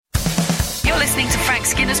listening to Frank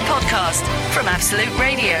Skinner's podcast from Absolute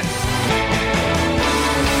Radio.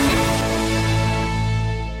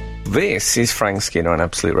 This is Frank Skinner on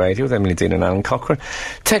Absolute Radio with Emily Dean and Alan Cockerel.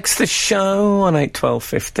 Text the show on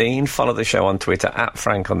 81215. Follow the show on Twitter at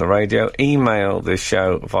Frank on the Radio. Email the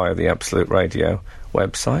show via the Absolute Radio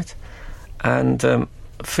website. And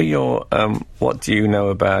for your what do you know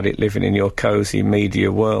about it living in your cosy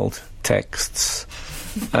media world texts,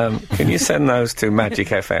 can you send those to Magic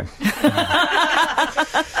FM?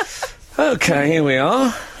 OK, here we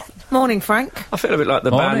are. Morning, Frank. I feel a bit like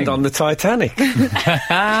the band on the Titanic.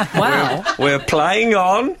 Wow. We're playing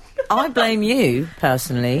on. I blame you,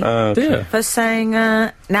 personally, for saying,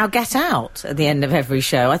 now get out at the end of every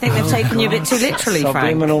show. I think they've taken you a bit too literally, Frank.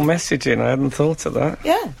 Subliminal messaging, I hadn't thought of that.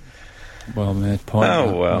 Yeah. Well made point.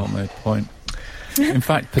 Oh, well. Well made point. In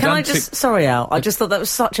fact, Can I just... Sorry, Al, I just thought that was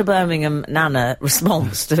such a Birmingham Nana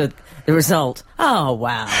response to the result. Oh,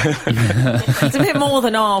 wow. It's a bit more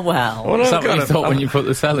than, oh, well. Is that what you thought when you put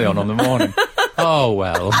the telly on the morning? Oh,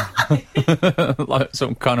 well. Like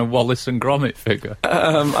some kind of Wallace and Gromit figure.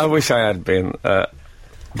 I wish I had been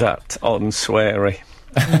that unsweary.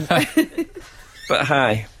 But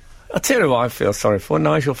hey, I'll tell you who I feel sorry for,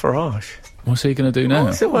 Nigel Farage. What's he going to do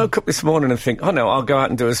now? I woke up this morning and think, oh no, I'll go out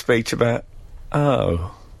and do a speech about,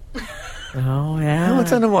 Oh, yeah. I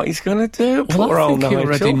don't know what he's going to do. Poor old Nigel. He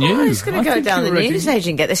already knew. Oh, he's going to go down the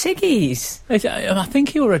newsagent, get the ciggies. I think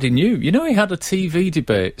he already knew. You know, he had a TV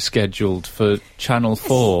debate scheduled for Channel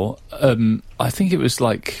 4. I think it was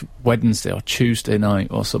like Wednesday or Tuesday night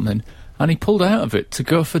or something. And he pulled out of it to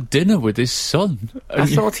go for dinner with his son. I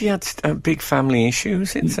thought he had big family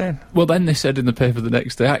issues, it said. Well, then they said in the paper the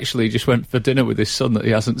next day, actually, he just went for dinner with his son that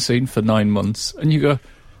he hasn't seen for 9 months. And you go,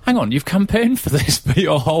 hang on, you've campaigned for this for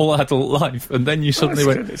your whole adult life, and then you suddenly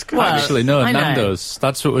went, well, actually, no, Nando's.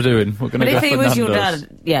 That's what we're doing. We're going to go for Nando's. But if he was your dad,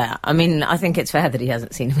 yeah, I mean, I think it's fair that he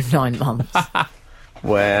hasn't seen him in 9 months.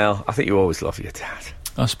 Well, I think you always love your dad.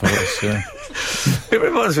 I suppose, yeah. It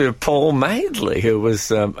reminds me of Paul Madeley, who was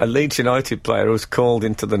a Leeds United player who was called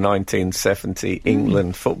into the 1970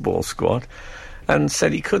 England football squad and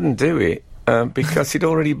said he couldn't do it because he'd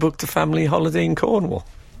already booked a family holiday in Cornwall.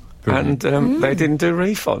 Brilliant. And they didn't do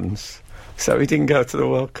refunds, so he didn't go to the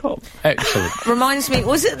World Cup. Excellent. Reminds me,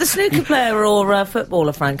 was it the snooker player or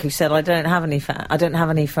footballer, Frank, who said, I don't have any friends.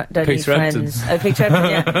 Peter Need friends. Oh, Peter Ebdon,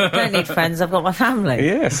 yeah. Don't need friends, I've got my family.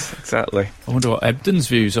 Yes, exactly. I wonder what Ebdon's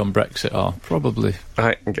views on Brexit are. Probably.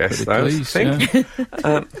 I can guess those.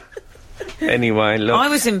 Yeah. Anyway, look. I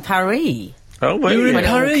was in Paris. Oh, well, you were in when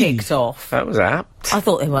Paris? It all kicked off. That was apt. I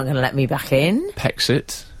thought they weren't going to let me back in.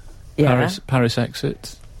 Pexit. Yeah. Paris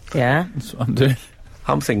exit. Yeah. That's what I'm doing.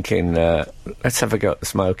 I'm thinking, let's have a go at the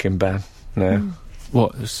smoking ban now.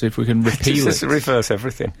 What? Let's see if we can repeal Just it. reverse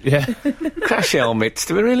everything. Yeah. Crash helmets,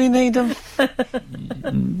 do we really need them?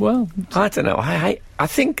 Well, I don't know. I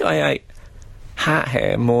think I hate hat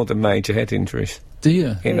hair more than major head injuries. do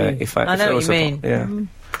you? You know, if I know what you mean. Yeah.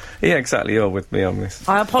 Yeah, exactly. You're with me on this.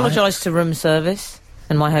 I apologised to room service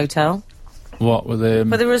in my hotel. What were they?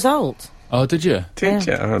 For the result. Oh, did you? Did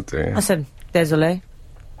you? Oh, dear. I said, désolé.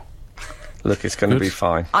 Look, it's going to be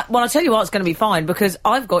fine. Well, I'll tell you what, it's going to be fine, because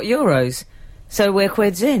I've got euros, so we're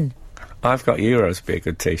quids in. I've got euros to be a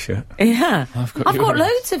good T-shirt. Yeah. I've got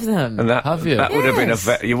loads of them. And that, have you? That would have been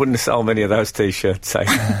you wouldn't have sold many of those T-shirts, say,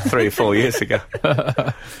 3 or 4 years ago.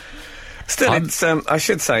 Still, it's, I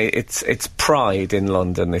should say, it's Pride in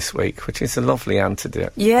London this week, which is a lovely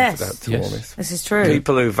antidote. Yes. To all this. This is true.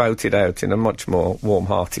 People who voted out in a much more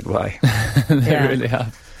warm-hearted way. They really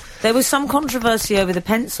have. There was some controversy over the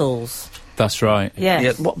pencils. That's right.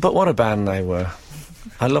 Yes. Yeah. But what a band they were.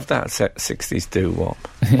 I love that 60s doo-wop.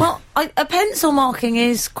 Well, a pencil marking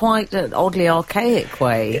is quite an oddly archaic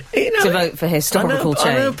way to vote for historical change.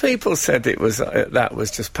 I know people said it was that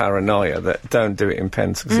was just paranoia, that don't do it in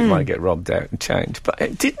pencil because it might get robbed out and changed. But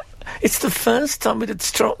it's the first time it had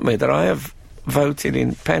struck me that I have voted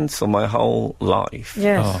in pencil my whole life.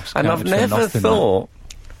 Yes. Oh, and I've never thought,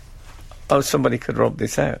 somebody could rob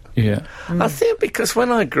this out. Yeah. I think because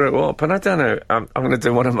when I grew up, and I don't know, I'm going to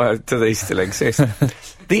do one of my, do these still exist?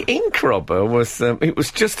 The ink robber was, it was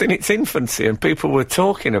just in its infancy, and people were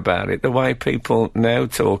talking about it the way people now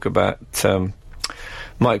talk about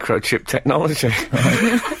microchip technology.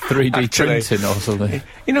 Right. 3D printing or something.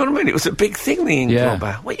 You know what I mean? It was a big thing, the ink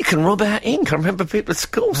robber. Well, you can rub out ink. I remember people at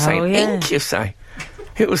school saying, ink, you say.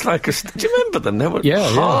 It was like a... Do you remember them? They were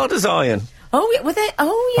hard as iron. Oh, yeah, were they?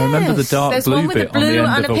 Oh, yes. I remember the dark blue bit on the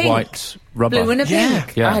end of a white rubber. Blue and a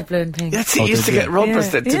pink. Yeah. I had blue and pink. That's it. You used to get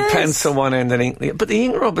rubbers that did Yes. pencil one end and ink. But the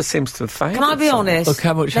ink rubber seems to have failed. Can I be honest? Look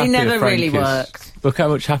how much they happier never Frank really is. worked. Look how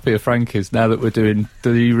much happier Frank is now that we're doing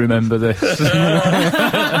Do You Remember This? That's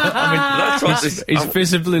what He's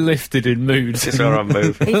visibly lifted in mood. This is where I'm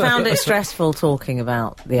moving. He found it stressful talking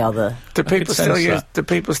about the other. Do people sense still use? that. Do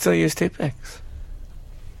people still use Tipp-Ex?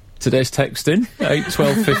 Today's texting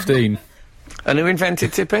 8:12:15. And who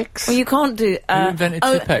invented Tipp-Ex? Well, you can't do. Who invented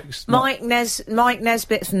Tipp-Ex? Mike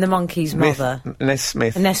Nesbitt from the Monkees' mother.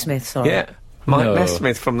 Nesmith. Nesmith, sorry. Yeah. Mike No.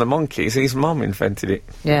 Nesmith from the Monkees. His mum invented it.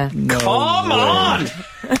 Yeah. No Come way. on!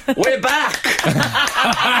 We're back!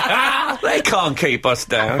 They can't keep us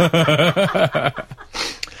down.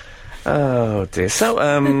 Oh, dear. So,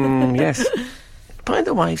 yes. By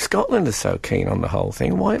the way, Scotland are so keen on the whole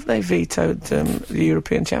thing. Why have they vetoed the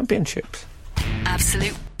European Championships?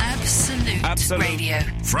 Absolute Radio.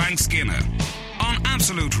 Frank Skinner on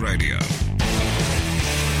Absolute Radio.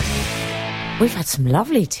 We've had some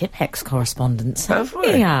lovely Tipp-Ex correspondence, Have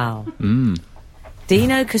haven't we? Al?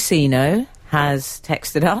 Dino Casino has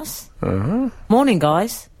texted us. Morning,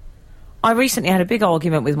 guys. I recently had a big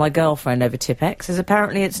argument with my girlfriend over Tipp-Ex, as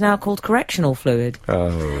apparently it's now called correctional fluid.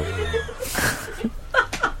 Oh.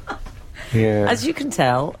 Yeah. As you can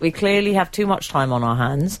tell, we clearly have too much time on our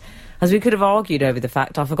hands, as we could have argued over the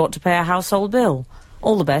fact I forgot to pay a household bill.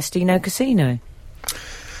 All the best, Dino Casino.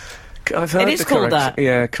 I've heard It is the called that.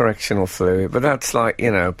 Yeah, correctional fluid. But that's like,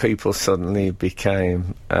 people suddenly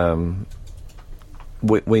became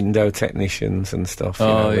window technicians and stuff,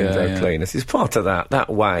 window cleaners. It's part of that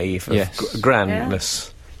wave of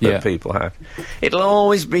grandness that people have. It'll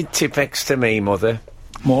always be Tipp-Ex to me, mother.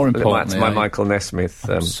 More importantly, that's my Michael Nesmith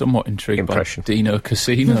somewhat intrigued impression. by Dino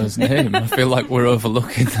Casino's name. I feel like we're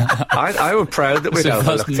overlooking that. I was proud that we'd As if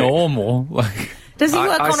overlooked that's it. normal. Does he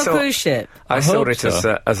work I on a saw- cruise ship? I saw hope it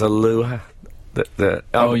so. as a lure. You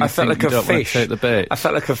I felt like think you a don't want to fish. take the bait? I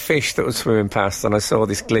felt like a fish that was swimming past, and I saw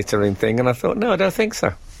this glittering thing, and I thought, no, I don't think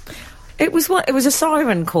so. It was a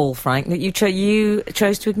siren call, Frank, that you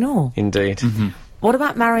chose to ignore. Indeed. Mm-hmm. What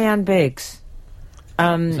about Marianne Biggs?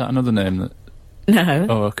 Is that another name that... No.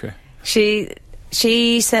 Oh, okay.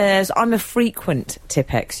 She says, I'm a frequent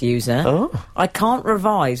Tipp-Ex user. Oh. I can't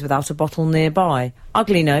revise without a bottle nearby.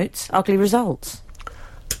 Ugly notes, ugly results.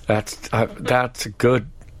 That's a good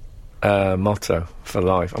motto for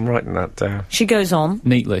life. I'm writing that down. She goes on.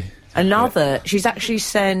 Neatly. She's actually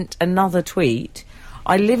sent another tweet.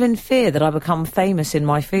 I live in fear that I become famous in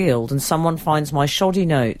my field and someone finds my shoddy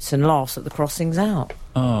notes and laughs at the crossings out.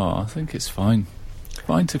 Oh, I think it's fine.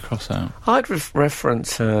 Fine to cross out. I'd refer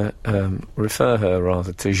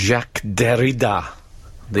her to Jacques Derrida,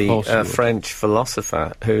 the French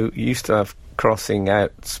philosopher who used to have crossing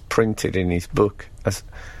outs printed in his book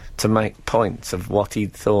to make points of what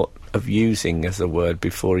he'd thought of using as a word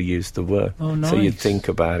before he used the word. Oh, nice. So you'd think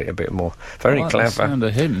about it a bit more. Very clever. The sound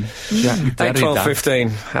of him. Jacques Derrida.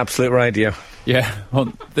 12:15, Absolute Radio. Yeah,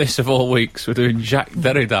 on this of all weeks, we're doing Jacques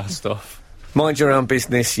Derrida stuff. Mind your own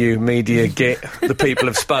business, you media git. The people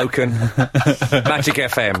have spoken. Magic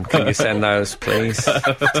FM, can you send those, please?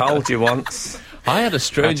 Told you once. I had a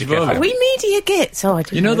strange Magic moment. Are we media gits? Oh, I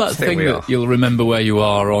didn't You know know. that thing that you'll remember where you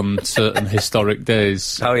are on certain historic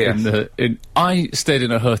days? Oh, yes. I stayed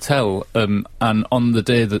in a hotel, and on the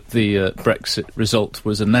day that the Brexit result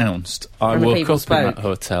was announced, I And the woke people up in spoke. that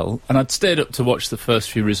hotel, and I'd stayed up to watch the first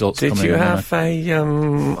few results Did come in. you and have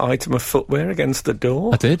a item of footwear against the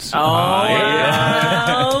door? I did.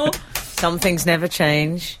 Oh, some things never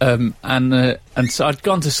change. And so I'd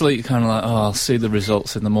gone to sleep kind of like, I'll see the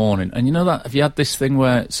results in the morning. And you know that, have you had this thing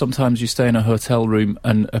where sometimes you stay in a hotel room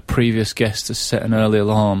and a previous guest has set an early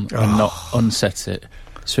alarm and not unset it?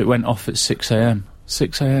 So it went off at 6 a.m.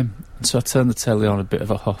 6 a.m. And so I turned the telly on, a bit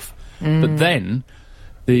of a huff. But then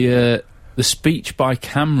the speech by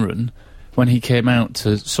Cameron, when he came out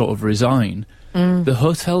to sort of resign, the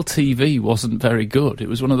hotel TV wasn't very good. It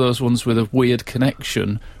was one of those ones with a weird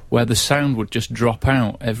connection where the sound would just drop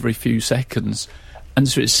out every few seconds. And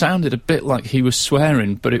so it sounded a bit like he was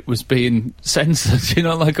swearing, but it was being censored,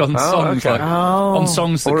 like on songs. okay. On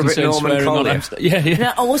songs that Or a bit concern Norman swearing on Collier. Amsterdam. Yeah.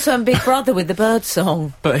 No, also in Big Brother with the bird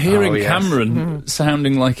song. But hearing Oh, yes. Cameron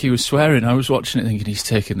sounding like he was swearing, I was watching it thinking, he's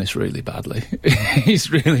taking this really badly.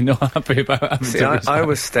 He's really not happy about having See, to I resign.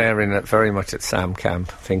 was staring very much at Sam Camp,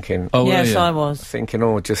 thinking, Oh, were Yes, you? I was.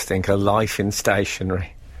 just think a life in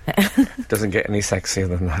stationery. Doesn't get any sexier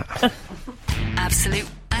than that. Absolute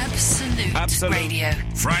Radio.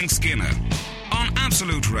 Frank Skinner on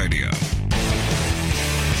Absolute Radio.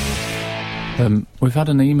 We've had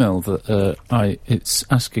an email that it's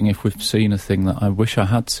asking if we've seen a thing that I wish I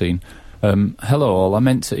had seen. Hello all, I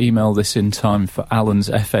meant to email this in time for Alun's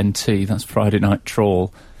FNT, that's Friday Night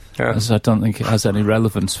Trawl, as I don't think it has any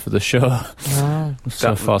relevance for the show.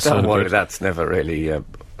 So far, so don't worry, good. that's never really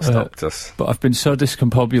stopped us. But I've been so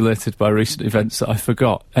discombobulated by recent events that I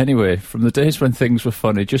forgot. Anyway, from the days when things were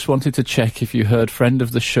funny, just wanted to check if you heard friend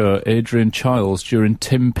of the show, Adrian Childs, during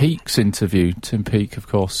Tim Peake's interview. Tim Peake, of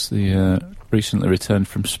course, the recently returned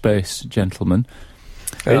from space gentleman.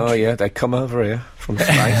 Oh, yeah, they come over here from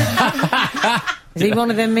space. Is he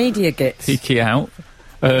one of them media gits? Peaky out.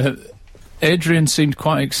 Adrian seemed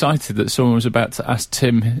quite excited that someone was about to ask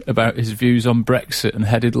Tim about his views on Brexit and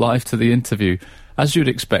headed live to the interview. As you'd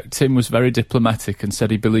expect, Tim was very diplomatic and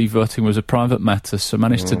said he believed voting was a private matter, so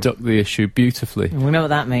managed to duck the issue beautifully. We know what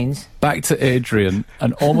that means. Back to Adrian,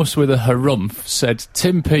 and almost with a harumph, said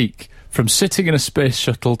Tim Peake, from sitting in a space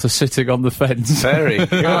shuttle to sitting on the fence. Very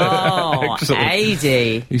good. Oh, AD.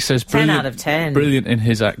 He says 10 out of 10. Brilliant in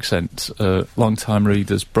his accent. Long-time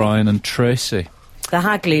readers, Brian and Tracy. The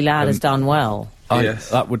Hagley lad has done well. Yes.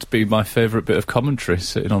 That would be my favourite bit of commentary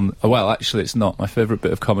sitting on... Well, actually, it's not. My favourite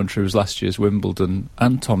bit of commentary was last year's Wimbledon.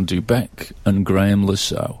 Anton Dubek and Graham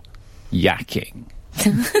Lasso. Yakking.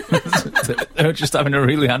 They were just having a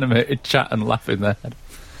really animated chat and laughing their head.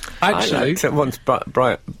 Actually... I liked it once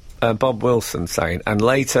Bob Wilson saying, and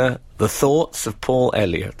later, the thoughts of Paul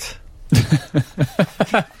Elliott.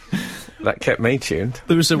 That kept me tuned.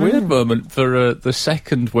 There was a weird moment for the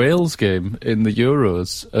second Wales game in the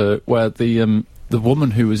Euros, where the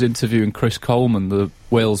woman who was interviewing Chris Coleman, the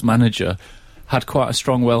Wales manager, had quite a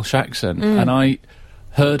strong Welsh accent, and I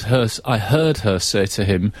heard her say to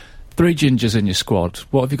him, 3 gingers in your squad,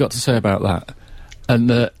 what have you got to say about that?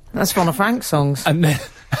 And that's one of Frank's songs.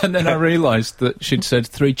 And then I realised that she'd said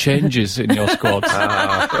 3 changes in your squad.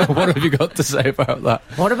 What have you got to say about that?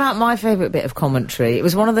 What about my favourite bit of commentary? It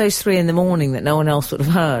was one of those 3 in the morning that no one else would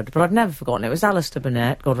have heard, but I've never forgotten. It was Alistair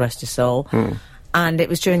Burnett, God rest his soul. And it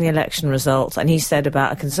was during the election results, and he said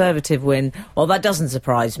about a Conservative win, well, that doesn't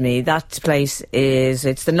surprise me. That place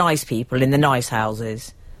it's the nice people in the nice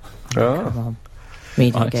houses. Oh. Come on.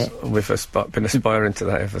 Media Nice. git. We've been aspiring to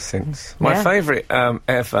that ever since. My favourite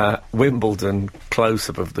ever Wimbledon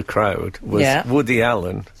close-up of the crowd was Woody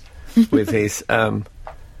Allen with his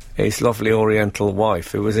lovely Oriental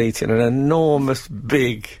wife, who was eating an enormous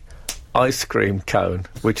big ice cream cone,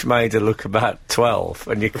 which made her look about 12,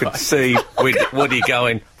 and you could see Woody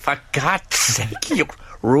going, for God's sake, you're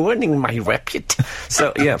ruining my reputation.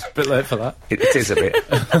 So, yeah. It's a bit late for that. It is a bit.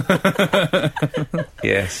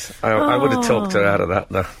 Yes. I would have talked her out of that,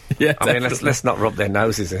 though. Yeah, I mean, let's not rub their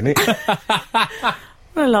noses in it.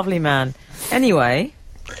 What a lovely man. Anyway.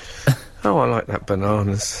 Oh, I like that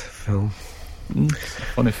Bananas film.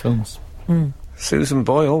 Funny films. Susan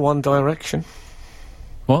Boyle, One Direction.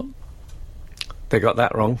 What? They got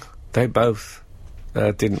that wrong. They both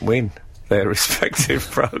didn't win their respective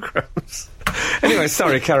programmes. Anyway,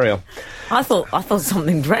 sorry, carry on. I thought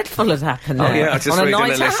something dreadful had happened there. Oh, yeah, I just on read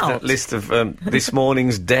a a list of this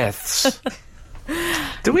morning's deaths.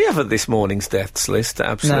 Do we have a this morning's deaths list at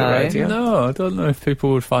Absolute Radio? No, I don't know if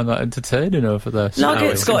people would find that entertaining over there.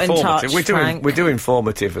 Nuggets got in touch, Frank. We do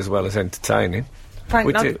informative as well as entertaining.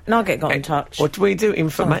 Frank, Nugget got in touch. What do we do?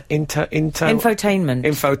 Infotainment. Infotainment,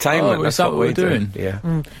 Oh, that's is that what what we we're do. doing? Yeah.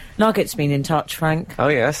 Nugget's been in touch, Frank. Oh,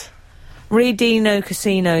 yes. Read Dino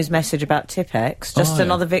Casino's message about Tipex. Just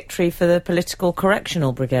another victory for the Political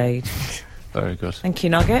Correctional Brigade. Very good. Thank you,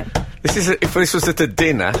 Nugget. If this was at a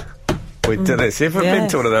dinner, we'd do this. You ever been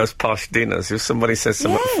to one of those posh dinners? If somebody says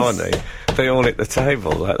something funny, they all hit the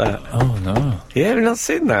table like that. Oh, no. Yeah, we've not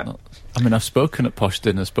seen that. I mean, I've spoken at posh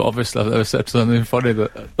dinners, but obviously I've never said something funny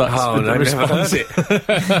that's been the response. Never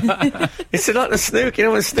heard it. It's like the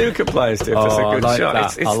snooker, when snooker players do. If it's a good shot.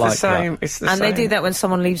 That. It's the same. It's the same. And they do that when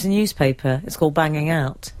someone leaves a newspaper. It's called banging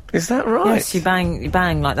out. Is that right? Yes, you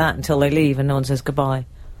bang like that until they leave and no one says goodbye.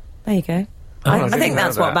 There you go. I think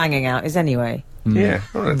that's what banging out is anyway. Yeah,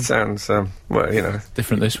 well, it sounds,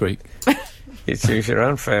 different this week. You choose your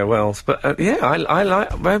own farewells. But, I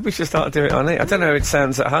like... Maybe we should start doing it on it. I don't know how it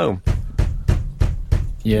sounds at home.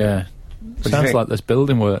 Yeah. Sounds like there's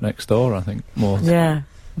building work next door, I think, more. Yeah.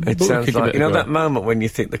 It sounds like... that moment when you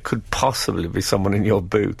think there could possibly be someone in your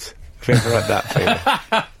boot. Have you ever had that feeling?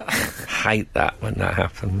 Hate that when that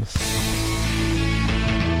happens.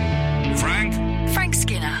 Frank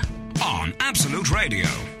Skinner. on Absolute Radio.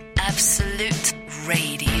 Absolute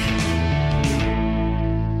Radio.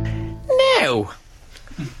 Now,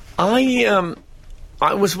 I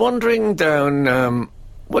was wandering down,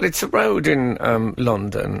 it's a road in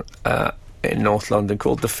London, in North London,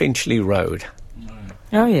 called the Finchley Road.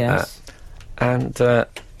 Oh, yes. And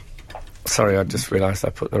Sorry, I just realised I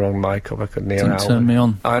put the wrong mic up. I couldn't hear Didn't Alun. turn me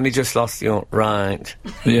on. I only just lost your right.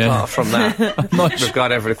 Yeah. Apart from that, we've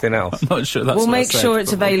got everything else. I'm not sure that's We'll what I make said, sure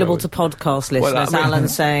it's but we'll available go to with podcast listeners. Alan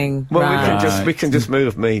saying, Well, right. we can just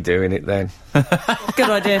move me doing it then. Good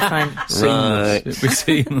idea, Frank. Right. It'd be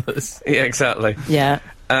seamless. Yeah, exactly. Yeah.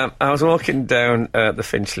 I was walking down the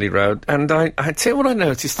Finchley Road, and I tell you what I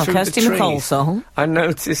noticed through Kirsty the trees. McCall song. I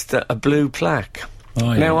noticed a blue plaque.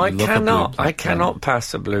 Oh, yeah, Now I love a blue plaque, I cannot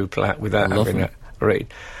pass a blue plaque without I love having them. a read.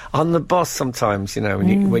 On the bus, sometimes, you know,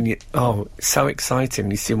 when you it's so exciting.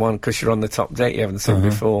 You see one because you're on the top deck you haven't seen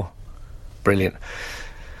before. Brilliant.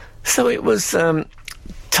 So it was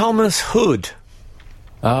Thomas Hood.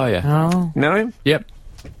 Oh, yeah. Oh, Know him? Yep.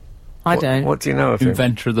 I don't. What do you know of him?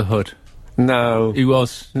 Inventor of the hood. No. He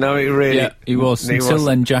was. No, he really. Yeah, he was. He Until was.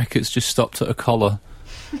 then, jackets just stopped at a collar.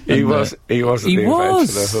 He wasn't the inventor of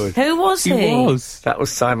the hood. Who was he? He was. That was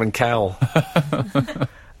Simon Cowell.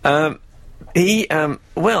 He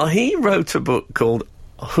wrote a book called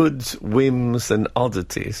Hood's Whims and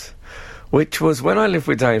Oddities, which was, when I lived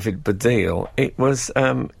with David Baddiel, it was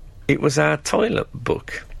our toilet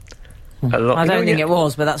book. I don't think it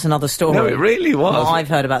was, but that's another story. No, it really was. What I've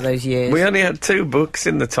heard about those years. We only had 2 books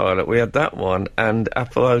in the toilet. We had that one and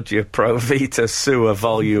Apologia Pro Vita Sua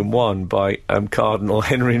Volume 1 by Cardinal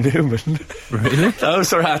Henry Newman. Really?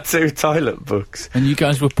 Those are our 2 toilet books. And you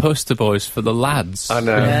guys were poster boys for the lads. I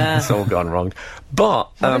know, Yeah. it's all gone wrong.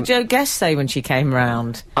 But What did Jo Guest say when she came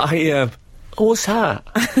round? what's her?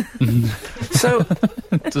 So,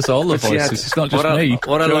 Just all the voices. It's not just me.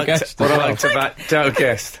 What I Joe liked Guest as well. about Jo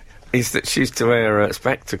Guest is that she used to wear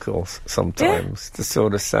spectacles sometimes to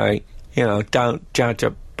sort of say, you know, don't judge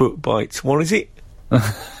a book by its, what is it?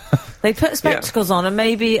 They put spectacles on and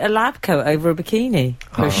maybe a lab coat over a bikini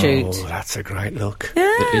for a shoot. Oh, that's a great look. Yeah.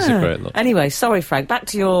 It is a great look. Anyway, sorry, Frank. Back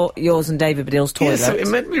to yours and David Baddiel's Yeah, toilet. so it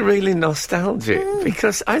made me really nostalgic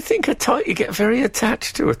because I think you get very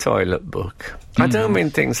attached to a toilet book. I don't mean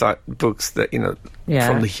things like books that, you know, Yeah.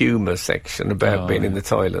 from the humour section about being in the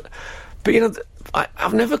toilet. But, you know,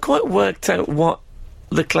 I've never quite worked out what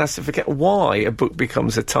the classification, why a book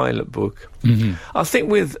becomes a toilet book. I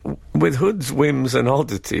think with Hood's Whims and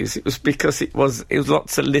Oddities, it was because it was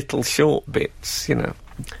lots of little short bits, you know.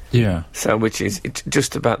 Yeah. So, it's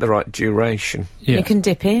just about the right duration. Yeah. You can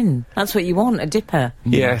dip in. That's what you want, a dipper.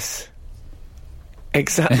 Yes.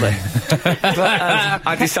 Exactly. But,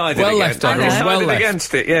 I decided Well against, left, I Andrew, decided well left.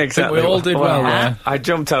 against it. Yeah, exactly. we all did well there. I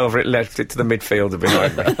jumped over it, left it to the midfielder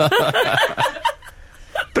behind me.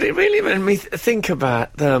 But it really made me think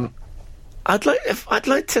about. I'd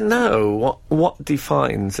like to know what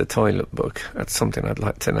defines a toilet book. That's something I'd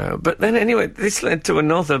like to know. But then anyway, this led to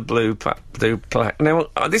another blue plaque. Now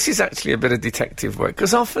this is actually a bit of detective work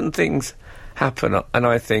because often things happen and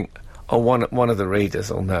I think, one of the readers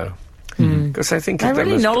will know. Because I think They're of them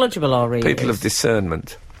really as knowledgeable, our readers. people of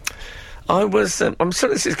discernment. I was. I'm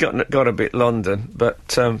sorry, this has got a bit London,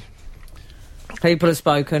 but. People have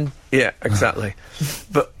spoken. Yeah, exactly.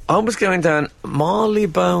 But I was going down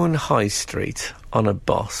Marylebone High Street on a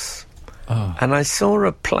bus, and I saw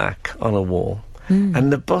a plaque on a wall,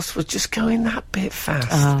 and the bus was just going that bit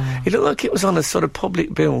fast. It looked like it was on a sort of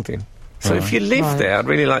public building. So if you live there, I'd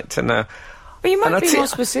really like to know. But you And might I'd be say- more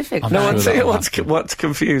specific. I'm No, sure I'd say that'll what's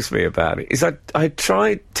confused me about it is I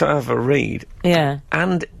tried to have a read, Yeah.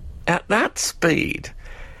 and at that speed,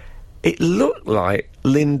 it looked like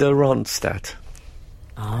Linda Ronstadt.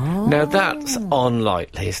 Oh. Now that's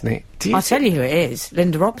unlikely, isn't it? Do you I'll tell you who it is.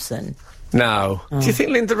 Linda Robson. No. Do you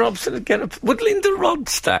think Linda Robson would Linda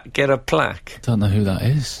Ronstadt get a plaque? Don't know who that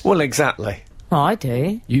is. Well, exactly. Oh, I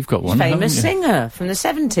do. You've got one, Famous haven't you? singer from the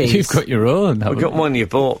 70s. You've got your own, I haven't got you? one you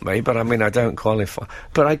bought me, but I mean, I don't qualify.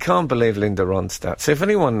 But I can't believe Linda Ronstadt. So if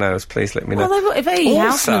anyone knows, please let me know. Well, if A.E.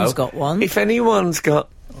 Also, Houseman's got one. If anyone's got...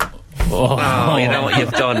 Oh, you know what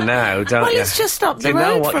you've done now, don't Well, you? it's just up the You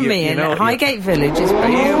know road what from you- me you in know what you- Highgate Village. Is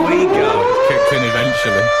Here we go. Kicked in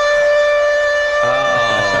eventually.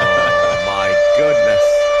 Oh, my goodness.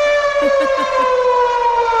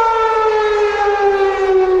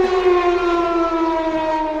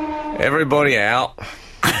 Everybody out.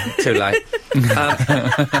 Too late.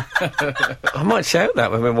 I might shout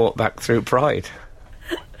that when we walk back through Pride.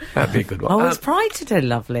 That'd be a good one. Oh, it's Pride today,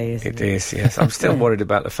 lovely, isn't It it? is, yes. I'm still worried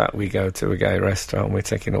about the fact we go to a gay restaurant and we're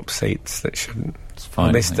taking up seats that shouldn't. It's fine.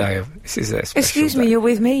 On this I think. day of... This is their special Excuse day. me, you're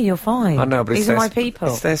with me, you're fine. I know, but These it's are their my people.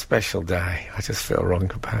 It's their special day. I just feel wrong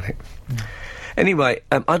about it. Anyway,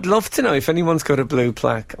 I'd love to know if anyone's got a blue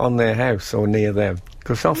plaque on their house or near them,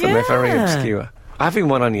 because often they're very Yeah. obscure. Having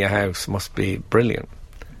one on your house must be brilliant.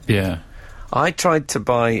 Yeah. I tried to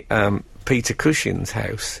buy Peter Cushing's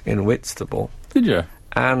house in Whitstable, Did you?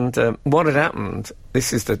 And what had happened,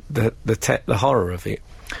 this is the horror of it,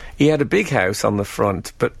 he had a big house on the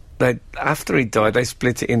front, but after he died, they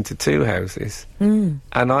split it into two houses. And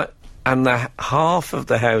the half of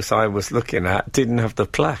the house I was looking at didn't have the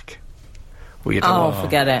plaque. Well,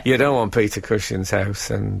 forget it. You don't want Peter Cushing's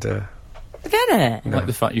house, and... forget it. I like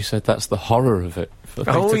the fact you said that's the horror of it. For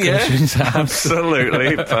Oh, Peter yeah. Cushing's house.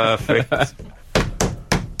 Absolutely perfect.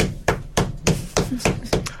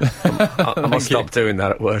 I must stop doing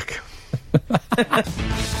that at work.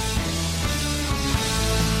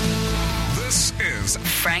 This is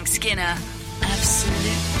Frank Skinner,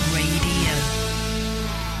 Absolute Radio.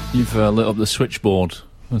 You've lit up the switchboard,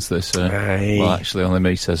 as they say. Hey. Well, actually, only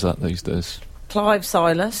me says that these days. Clive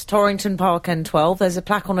Silas, Torrington Park N12. There's a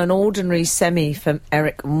plaque on an ordinary semi from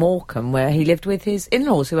Eric Morecambe where he lived with his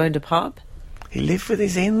in-laws who owned a pub. He lived with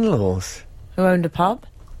his in-laws. Who owned a pub?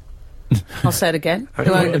 I'll say it again.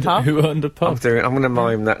 Who owned a pub? Who owned a pub? I'm going to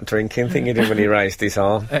mime that drinking thing he did when he raised his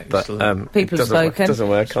arm. Excellent. But People have spoken. Doesn't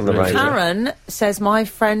work on the radio. Karen says, my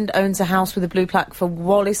friend owns a house with a blue plaque for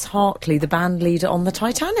Wallace Hartley, the band leader on the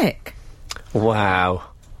Titanic. Wow.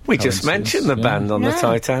 We just mentioned the band on the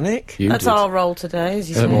Titanic. That's our role today, as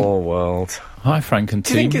you say. Small world. Hi, Frank and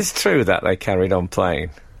Do you team. think it's true that they carried on playing?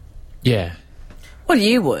 Yeah. Well,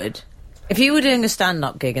 you would. If you were doing a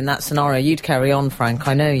stand-up gig in that scenario, you'd carry on, Frank.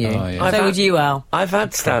 I know you. Oh, yeah. So would you, Al. I've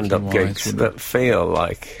had stand-up Cracking gigs wise, that feel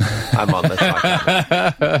like I'm on the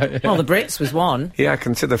Titanic. Well, the Brits was one. Yeah, I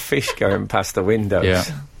can see the fish going past the windows. Yeah.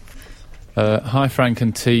 Hi, Frank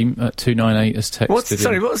and team. 298 has texted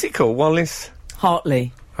in. What was it called? Wallace?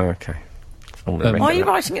 Hartley. Okay. Why are you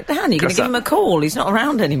writing it down? You're going to give him a call. He's not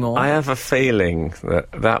around anymore. I have a feeling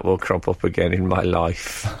that will crop up again in my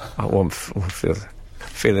life. I won't feel...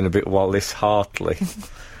 Feeling a bit Wallace Hartley.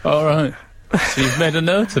 All right. So you've made a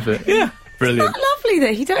note of it? Yeah. Brilliant. Isn't that lovely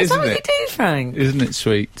that he does? Is that what Isn't you it? do, Frank? Isn't it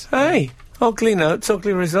sweet? Hey, ugly notes,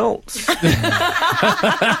 ugly results.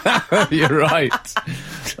 You're right.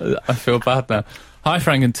 I feel bad now. Hi,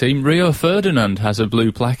 Frank and team. Rio Ferdinand has a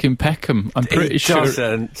blue plaque in Peckham. I'm pretty sure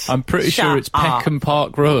it's Peckham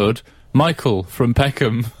Park Road. Michael from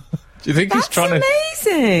Peckham. Do you think he's trying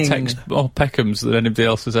amazing. to text more Peckhams than anybody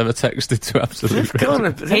else has ever texted to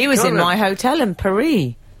Absolute? He was in my hotel in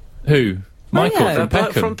Paris. Who? Michael Rio. from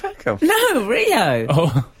Peckham. From Peckham. No, Rio.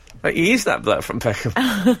 Oh, He is that bloke from Peckham.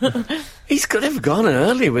 He's could have gone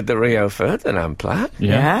early with the Rio Ferdinand plaque.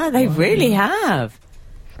 Yeah, they really have.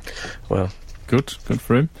 Well, good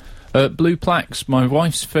for him. Blue plaques. My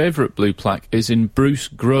wife's favourite blue plaque is in Bruce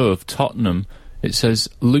Grove, Tottenham. It says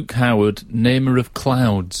Luke Howard, namer of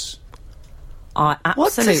clouds. I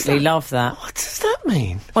absolutely love that. what does that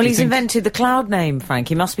mean? Well, he's invented the cloud name, Frank.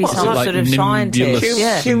 He must be some like sort of scientist. Nimbulus?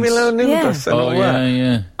 Yeah. Cumulonimbus and all that.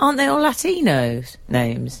 Yeah. Aren't they all Latinos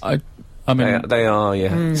names? I mean, They are,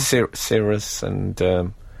 yeah. Cirrus and...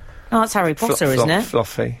 Oh, that's Harry Potter, isn't it?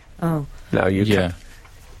 Fluffy. Oh. No,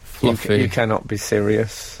 Fluffy. You cannot be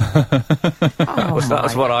serious. Oh, That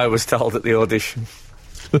was what I was told at the audition.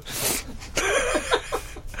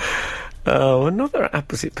 Oh, another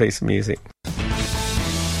opposite piece of music.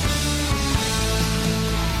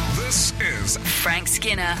 This is Frank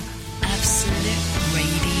Skinner, Absolute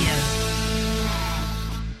Radio.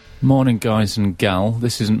 Morning, guys and gal.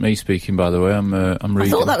 This isn't me speaking, by the way. I'm I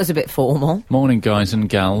reading. thought that was a bit formal. Morning, guys and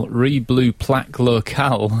gal. Blue plaque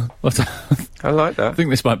locale. What? I like I that.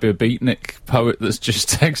 think this might be a beatnik poet that's just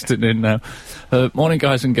texted in now. Morning,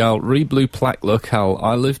 guys and gal. Blue plaque locale.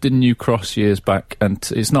 I lived in New Cross years back, and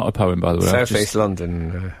it's not a poem, by the way. South East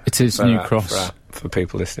London. It is New Cross. For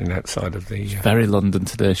people listening outside of the... Very London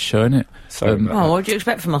today's show, isn't it? Sorry about that. What would you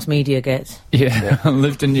expect from us media gets? Yeah, I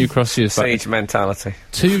lived in New Cross years back. Siege mentality.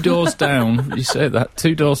 2 doors down, you say that,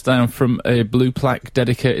 2 doors down from a blue plaque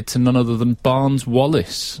dedicated to none other than Barnes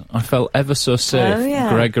Wallace. I felt ever so safe. Oh, yeah.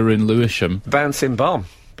 Gregor in Lewisham. Bouncing Bomb.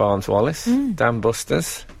 Barnes Wallace. Dam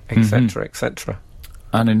Busters. Etc. etc.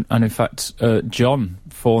 And in fact, John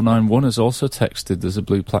 491 has also texted. There's a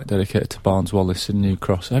blue plaque dedicated to Barnes Wallace in New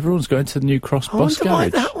Cross. Everyone's going to the New Cross I bus wonder why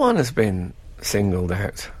garage. that one has been singled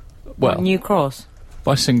out. Well, New Cross.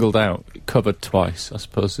 by singled out, covered twice, I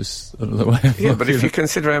suppose is another way of Yeah, but looking if you at it.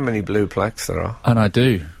 consider how many blue plaques there are, And I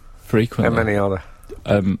do, frequently. how many are there?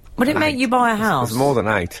 Would it make you buy a house? There's more than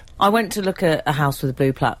 8. I went to look at a house with a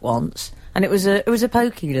blue plaque once, and it was a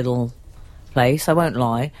pokey little place, I won't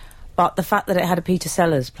lie. But the fact that it had a Peter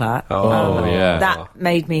Sellers plaque, yeah. that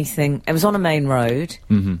made me think... It was on a main road.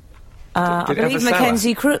 Mm-hmm. I Did it have believe a cellar?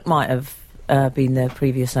 Mackenzie Crook might have been the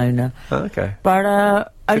previous owner. Okay.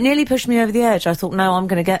 But it nearly pushed me over the edge. I thought, no, I'm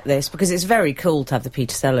going to get this, because it's very cool to have the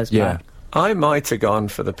Peter Sellers Yeah. plaque. I might have gone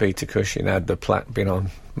for the Peter Cushing had the plaque been on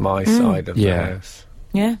my side of the house.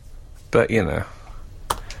 Yeah. But, you know,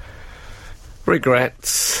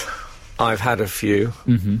 regrets. I've had a few.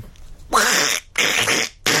 Mm-hmm.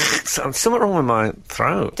 Something wrong with my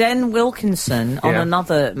throat. Den Wilkinson, on Yeah.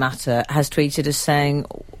 another matter, has tweeted as saying,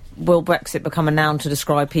 will Brexit become a noun to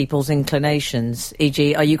describe people's inclinations?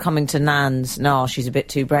 E.g., are you coming to Nan's? No, she's a bit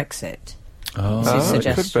too Brexit. Oh. That's his it could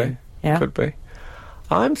suggestion. be. Yeah. Could be.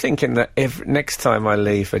 I'm thinking that if next time I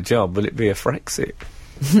leave a job, will it be a Frexit?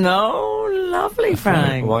 No, lovely,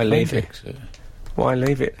 Frank. Why leave it? Why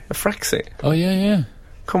leave it? A Frexit. Oh, yeah.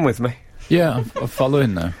 Come with me. Yeah, I'm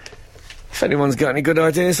following now. If anyone's got any good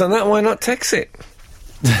ideas on that, why not text it?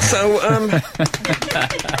 So,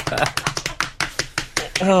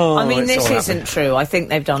 oh, I mean, it's this all isn't happening. true. I think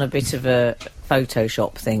they've done a bit of a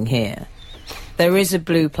Photoshop thing here. There is a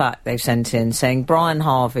blue plaque they've sent in saying Brian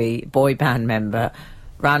Harvey, boy band member,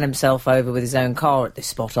 ran himself over with his own car at this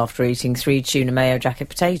spot after eating 3 tuna mayo jacket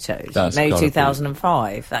potatoes. That's May gotta be-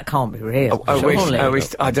 2005. That can't be real. I surely. wish.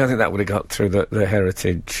 I don't think that would have got through the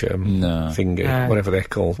heritage No. thingy, No. whatever they're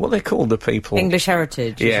called. What are they called, the people? English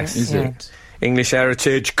heritage. Yes. Is Yeah. it? English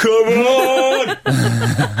heritage. Come on!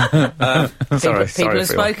 Sorry, People have for your-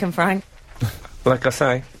 spoken, Frank. Like I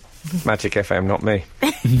say, Magic FM, not me.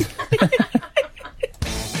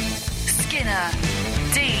 Skinner,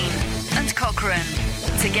 Dean, and Cockerel.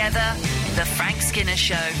 Together, The Frank Skinner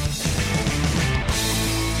Show.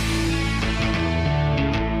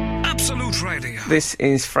 Absolute Radio. This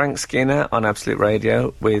is Frank Skinner on Absolute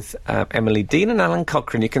Radio with Emily Dean and Alan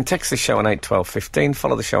Cochrane. You can text the show on 81215,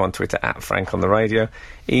 follow the show on Twitter at Frank on the Radio,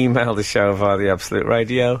 email the show via the Absolute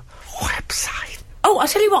Radio website. Oh, I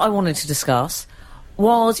tell you what I wanted to discuss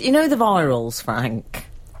was, you know, the virals, Frank.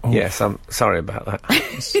 Yes, I'm sorry about that.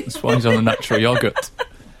 That's why he's on the natural yoghurt.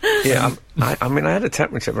 Yeah, I mean, I had a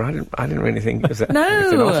temperature, but I didn't really think it was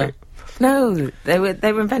anything off it. No, they were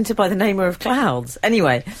invented by the namer of clouds.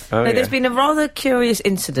 Anyway, Oh, there's yeah. been a rather curious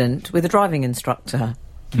incident with a driving instructor,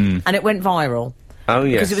 and it went viral. Oh,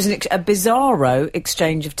 yes. Because it was a bizarro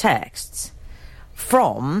exchange of texts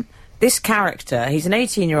from this character. He's an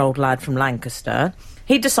 18-year-old lad from Lancaster.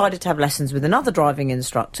 He decided to have lessons with another driving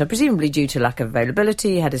instructor, presumably due to lack of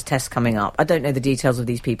availability. He had his test coming up. I don't know the details of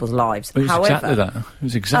these people's lives. It was However, exactly that. It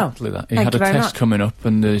was exactly that. He thank had you a very test much. coming up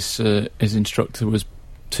and his instructor was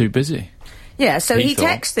too busy. yeah, so He he thought.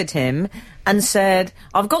 texted him and said,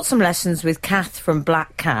 I've got some lessons with Kath from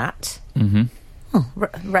Black Cat. Mm-hmm. Oh,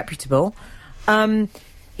 reputable.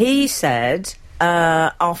 He said,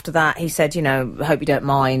 after that, he said, you know, hope you don't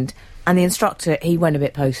mind. And the instructor, he went a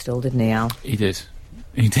bit postal, didn't he, Al? He did.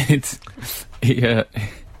 He did.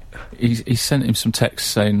 He sent him some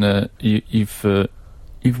text saying,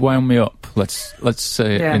 you've wound me up. Let's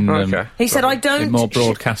say it Yeah. in, Okay. He said, I in don't... more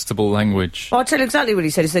broadcastable language. Well, I'll tell you exactly what he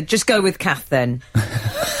said. He said, just go with Kath then.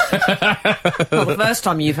 Not the first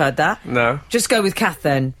time you've heard that. No. Just go with Kath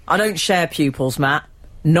then. I don't share pupils, Matt.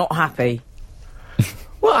 Not happy.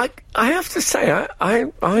 Well, I have to say,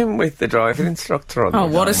 I'm with the driving instructor on Oh,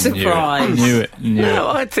 this. what a surprise. Knew it. No,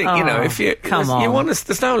 I think, you know, Oh, if you... come you on. want us,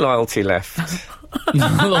 there's no loyalty left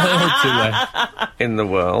Loyalty left. in the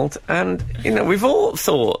world. And, you know, we've all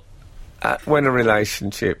thought when a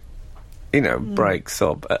relationship, you know, breaks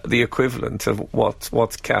up, the equivalent of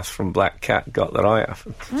what's Cass from Black Cat got that I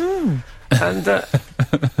haven't. And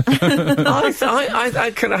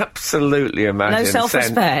I can absolutely imagine No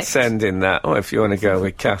self-respect. sending that. Oh, if you want to go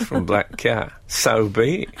with Cass from Black Cat, so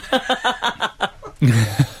be it.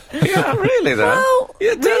 Yeah, really, though. Well,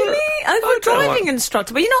 You don't- really? I Over a don't want- driving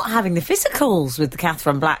instructor? But you're not having the physicals with the Kath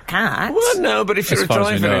from Black Cat. Well, no, but if you're a As far as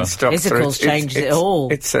we driving know. instructor, Physicals changes it all.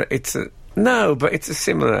 It's a no, but it's a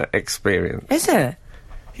similar experience. Is it?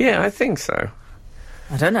 Yeah, I think so.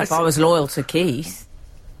 I don't know if I was loyal to Keith.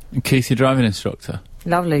 Keith, your driving instructor.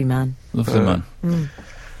 Lovely man. Lovely man.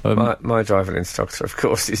 My driving instructor, of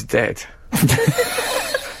course, is dead.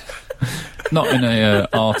 Not in a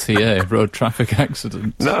RTA, road traffic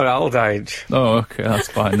accident. No, old age. Oh, okay, that's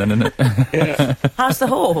fine then, isn't it? Yeah. How's the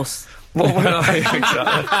horse? What would I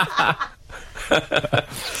exactly?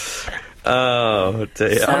 Oh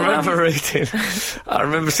dear! So- I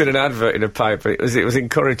remember seeing an advert in a paper. It was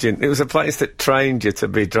encouraging. It was a place that trained you to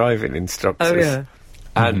be driving instructors. Oh, yeah.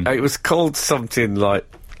 And it was called something like.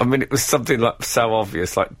 I mean, it was something like so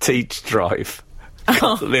obvious, like Teach Drive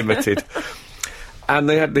Limited. And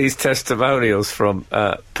they had these testimonials from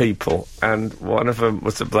people, and one of them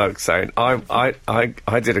was a bloke saying, "I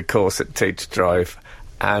did a course at Teach Drive,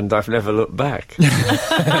 and I've never looked back."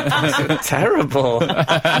 It's a terrible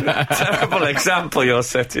example you're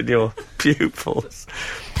setting your pupils.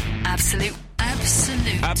 Absolute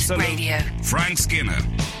Radio. Frank Skinner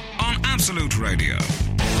on Absolute Radio.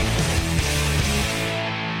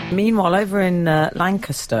 Meanwhile, over in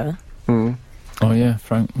Lancaster... Mm. Oh, yeah,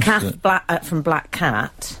 Frank. Kath from Black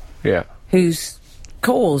Cat... Yeah. Who's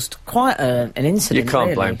caused quite an incident, You can't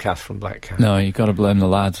really. blame Kath from Black Cat. No, you got to blame the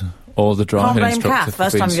lad or the driving Can't blame instructor. Kath. for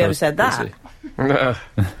First being time you've ever said that. busy. No.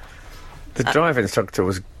 The driving instructor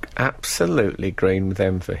was absolutely green with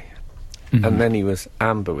envy. Mm-hmm. And then he was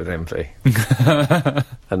amber with envy.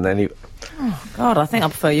 And then he... Oh, God, I think I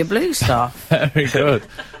prefer your blue stuff. Very good.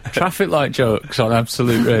 Traffic light jokes on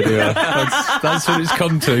Absolute Radio. That's what it's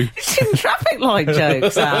come to. It's traffic light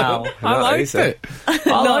jokes, Al. I liked it.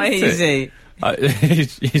 Not easy.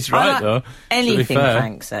 He's right, though. Anything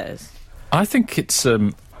Frank says. I think it's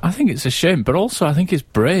a shame, but also I think it's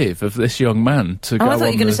brave of this young man to go on. I thought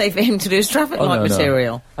you were going to say for him to do his traffic light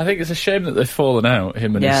material. I think it's a shame that they've fallen out,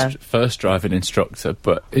 him and his first driving instructor,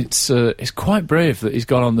 but it's quite brave that he's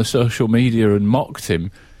gone on the social media and mocked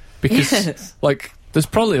him, because, like, there's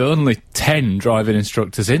probably only 10 driving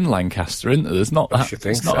instructors in Lancaster, isn't there? There's not that.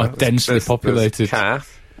 It's not a densely populated...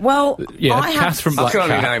 Kath. Well, yeah, Kath from Black Cat. I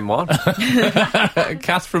can only name one.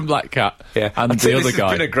 Kath from Black Cat. Yeah, and the other guy.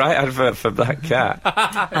 It's been a great advert for Black Cat.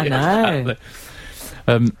 I know.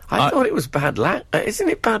 Exactly. I thought it was bad luck. Isn't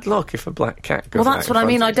it bad luck if a Black Cat goes Well, that's what I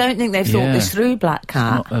mean. I don't think they've thought this through, Black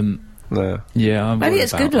Cat. No. Yeah, maybe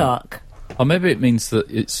it's good luck. Or maybe it means that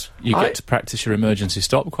you get to practice your emergency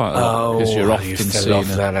stop quite a lot, because you're often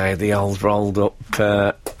seen... the old rolled up,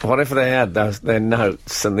 whatever they had, their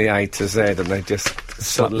notes and the A to Z, and they just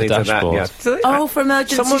suddenly the do that. Yeah. For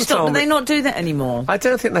emergency stop, do they not do that anymore? I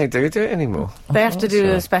don't think they do it anymore. They have to do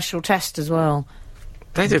a special test as well.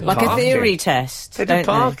 They do like parking. A theory test. They do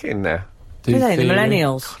parking now. Do they, the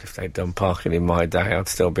millennials? God, if they'd done parking in my day, I'd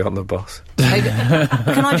still be on the bus.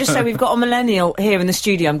 Can I just say, we've got a millennial here in the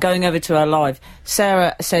studio. I'm going over to her live.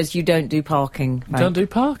 Sarah says you don't do parking. You don't do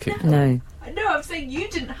parking? No. No, I'm saying you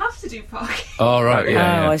didn't have to do parking. Oh, right,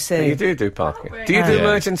 yeah. I see. You do parking. Do you do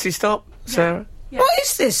emergency stop, Sarah? Yeah. What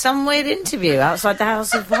is this? Some weird interview outside the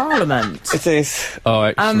House of Parliament? It is. Oh,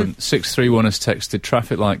 excellent. 631 has texted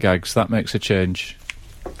traffic light gags. That makes a change.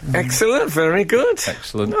 Excellent, very good.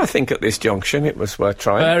 Excellent. I think at this junction it was worth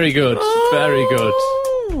trying. Very good, very good.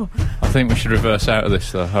 I think we should reverse out of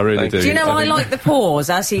this, though. I really do. Do you know, I like the pause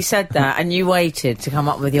as he said that, and you waited to come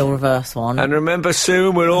up with your reverse one. And remember,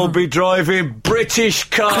 soon we'll all be driving British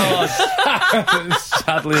cars.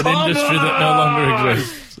 Sadly, an industry that no longer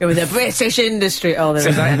exists. With the British industry. Oh,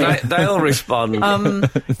 they'll respond.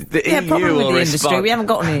 The EU problem with will the respond. industry. We haven't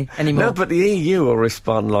got any anymore. No, but the EU will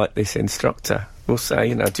respond like this instructor. We'll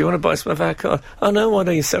say, do you want to buy some of our cars? Oh, no, why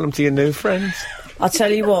don't you sell them to your new friends? I'll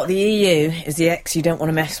tell you what, the EU is the ex you don't want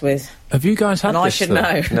to mess with. Have you guys had and this? I should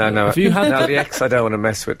know. No. Have you had the ex I don't want to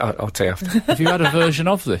mess with. I'll tell you after. Have you had a version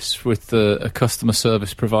of this with a customer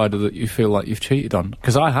service provider that you feel like you've cheated on?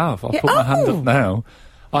 Because I have. I'll put my hand up now.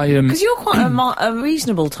 Because you're quite a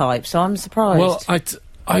reasonable type, so I'm surprised.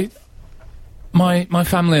 Well, my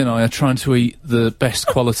family and I are trying to eat the best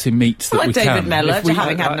quality meat that we David can. David Mellor,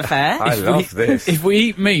 having had an affair. I love this. If we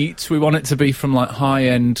eat meat, we want it to be from, like,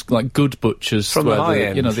 high-end, like, good butchers. From where the high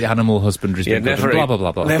end. The animal husbandry's been good, and blah, blah,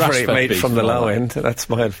 blah, blah. Never eat meat from the low end. That's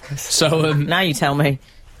my advice. So, now you tell me.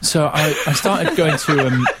 So I started going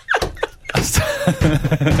to,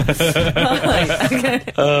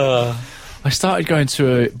 I started going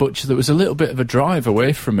to a butcher that was a little bit of a drive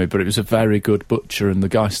away from me, but it was a very good butcher, and the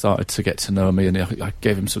guy started to get to know me, and I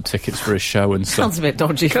gave him some tickets for his show and stuff. Sounds a bit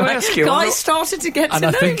dodgy. Can I ask you? Guy started to get to know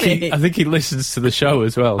me. I think he listens to the show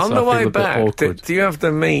as well. On so the I way feel a bit back, awkward. do you have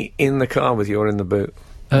the meat in the car with you or in the boot?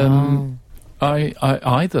 I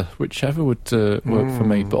either, whichever would work for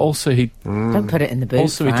me. But also don't put it in the boot.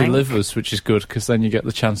 Also, Frank. he delivers, which is good, because then you get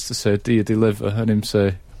the chance to say, "Do you deliver?" and him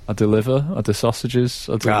say, "I deliver. I do sausages."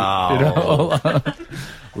 I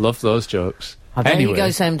love those jokes. I bet he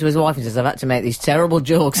goes home to his wife and says, "I've had to make these terrible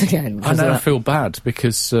jokes again." I now feel bad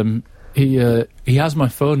because he has my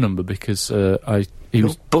phone number because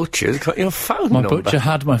Your butcher's got your phone number. My butcher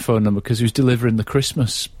had my phone number because he was delivering the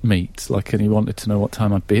Christmas meat, and he wanted to know what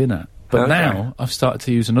time I'd be in at. But now I've started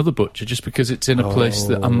to use another butcher just because it's in a place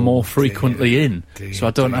that I'm more frequently in, so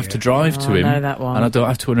I don't have to drive to him, and I don't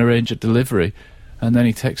have to arrange a delivery. And then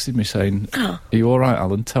he texted me saying, "Are you all right,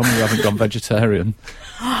 Alan? Tell me you haven't gone vegetarian."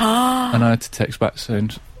 And I had to text back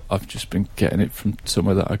saying, "I've just been getting it from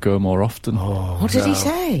somewhere that I go more often." What did he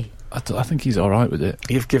say? I think he's all right with it.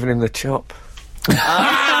 You've given him the chop. I'm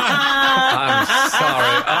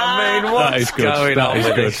sorry. I mean, what's going on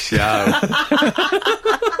with this show?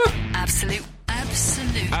 Absolute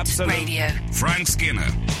Radio. Frank Skinner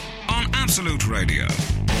on Absolute Radio.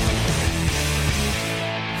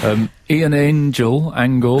 Ian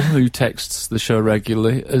Angle, who texts the show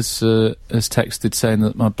regularly, has texted saying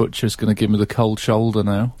that my butcher's going to give me the cold shoulder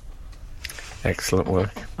now. Excellent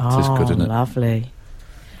work. Oh, It is good, isn't it? lovely.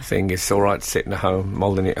 Thing it's all right sitting at home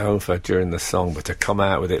mulling it over during the song, but to come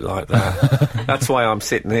out with it like that, that's why I'm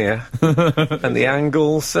sitting here. And the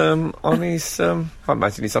Angle's on his I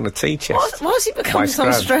imagine he's on a tea chest. Why has he become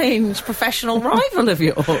some strange professional rival of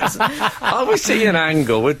yours? Obviously an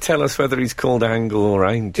Angle would tell us whether he's called Angle or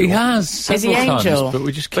Angel. He has several times, Angel? but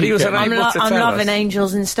we just keep But he was getting... I'm loving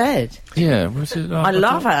Angels instead. Yeah, was it? I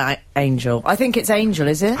love Angel. I think it's Angel,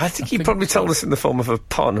 is it? I think he probably told us in the form of a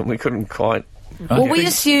pun and we couldn't quite... Well, we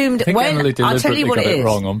assumed when I'll tell you what it is.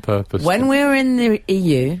 Wrong on purpose. When we were in the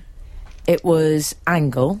EU, it was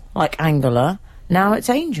Angle, like Angular. Now it's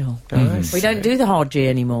Angel. We don't do the hard G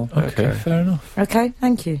anymore. Okay, fair enough. Okay,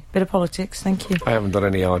 thank you. Bit of politics, thank you. I haven't done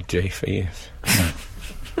any hard G for years.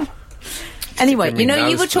 Anyway, you know,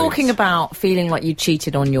 you were nosebleeds. talking about feeling like you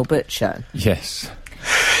cheated on your butcher. Yes.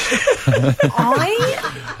 That's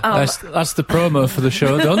the promo for the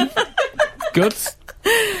show done. Good.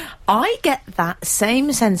 I get that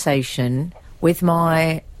same sensation with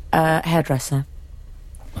my hairdresser.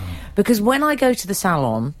 Because when I go to the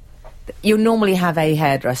salon, you normally have a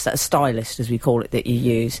hairdresser, a stylist as we call it, that you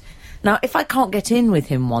use. Now, if I can't get in with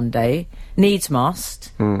him one day, needs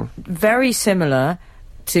must, very similar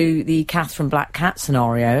to the Catherine Black Cat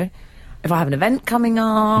scenario, if I have an event coming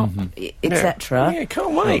up, etc. Yeah,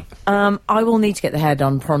 can't wait. I will need to get the hair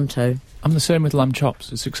done pronto. I'm the same with lamb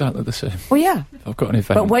chops. It's exactly the same. Well, yeah. If I've got an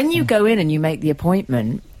event. But when you go in and you make the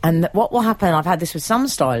appointment, and what will happen, I've had this with some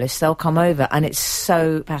stylists, they'll come over and it's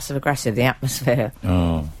so passive-aggressive, the atmosphere.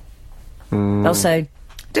 Oh. They'll say,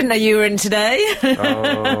 didn't know you were in today.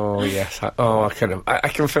 Oh, yes.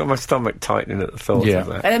 I can feel my stomach tightening at the thought of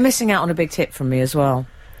that. They're missing out on a big tip from me as well.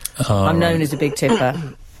 I'm known as a big tipper.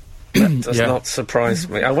 That does not surprise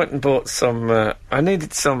me. I went and bought some... I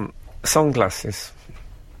needed some sunglasses.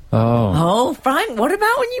 Oh, Frank, what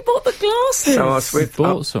about when you bought the glasses? So I was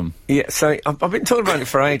bought some. Yeah, so I've been talking about it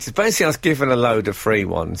for ages. Basically, I was given a load of free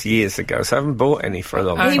ones years ago, so I haven't bought any for a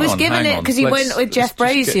long time. He was given it because he went with Jeff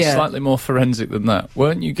Brazier. Slightly more forensic than that.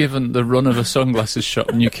 Weren't you given the run of a sunglasses shop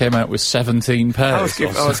and you came out with 17 pairs?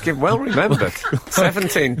 I was given, well remembered,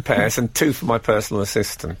 17 pairs and 2 for my personal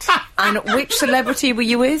assistant. And which celebrity were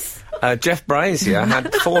you with? Jeff Brazier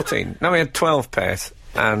had 14. No, he had 12 pairs.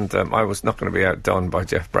 And I was not going to be outdone by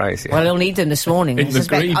Jeff Brazier. Well, he'll need them this morning.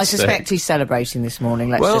 I suspect he's celebrating this morning,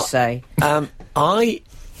 let's just say. So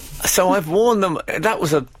I've worn them, that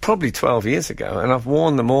was probably 12 years ago, and I've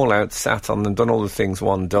worn them all out, sat on them, done all the things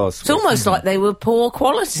one does. It's almost like they were poor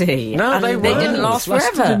quality. No, they weren't. They didn't last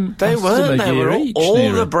forever. They weren't. They were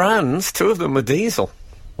all the brands. 2 of them were diesel.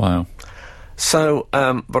 Wow. So,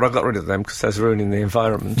 but I got rid of them because they're ruining the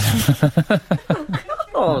environment.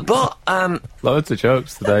 But, loads of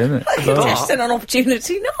jokes today, isn't it? You're just an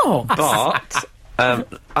opportunity, no. But,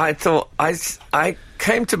 I thought, I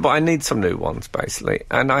came to buy, I need some new ones, basically,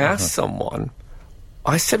 and I asked someone,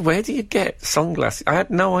 I said, where do you get sunglasses? I had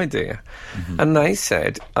no idea. And they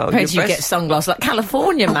said... where do you get sunglasses? Like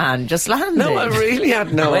California man just landed. No, I really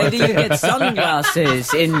had no idea. Where idea. do you get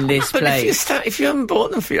sunglasses in this place? If you haven't bought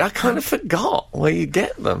them for you, I kind of forgot where you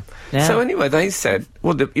get them. Yeah. So anyway, they said,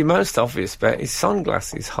 well, your most obvious bet is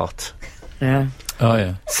sunglasses hot. Yeah. Oh,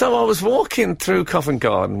 yeah. So I was walking through Covent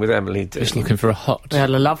Garden with Emily Dean. Just looking for a hut. We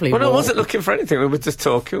had a lovely Well, walk. I wasn't looking for anything. We were just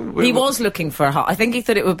talking. He was looking for a hut. I think he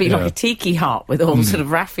thought it would be like a tiki hut with all sort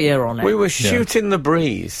of raffia on it. We were shooting the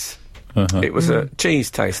breeze. It was a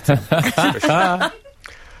cheese tasting exhibition.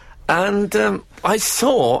 And I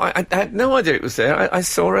saw... I had no idea it was there. I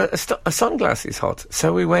saw a sunglasses hut.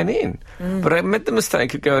 So we went in. But I made the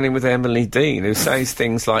mistake of going in with Emily Dean, who says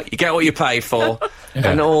things like, you get what you pay for,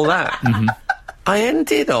 and all that. I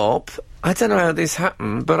ended up, I don't know how this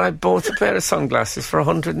happened, but I bought a pair of sunglasses for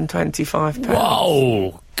 £125.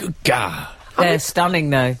 Whoa! Good God. They're stunning,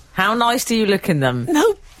 though. How nice do you look in them?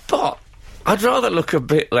 No, but I'd rather look a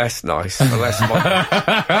bit less nice for less money.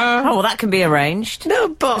 Oh, well, that can be arranged. No,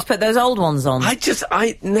 but... Let's put those old ones on.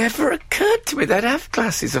 I never occurred to me they'd have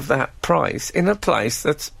glasses of that price in a place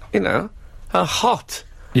that's, a hot.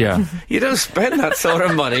 Yeah. You don't spend that sort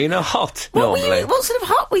of money in a hut, normally. What sort of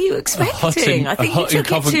hut were you expecting? I think you took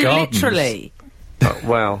it too literally.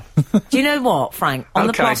 Well... Do you know what, Frank? On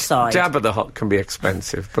the plus side... Jabba the Hutt can be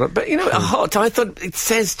expensive, but a hut, I thought, it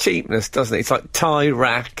says cheapness, doesn't it? It's like tie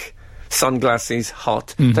rack, sunglasses,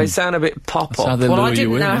 hot. They sound a bit pop-up. Well, I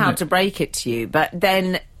didn't know how to break it to you, but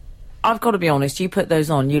then, I've got to be honest, you put those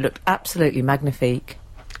on, you looked absolutely magnifique.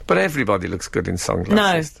 But everybody looks good in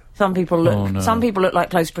sunglasses. No. Some people look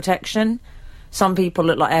like close protection. Some people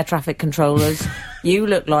look like air traffic controllers. You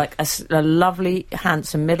look like a lovely,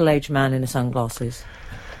 handsome, middle-aged man in sunglasses.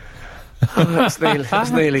 Oh, that's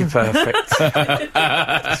nearly perfect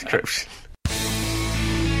description.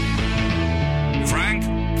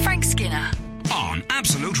 Frank Skinner On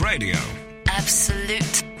Absolute Radio.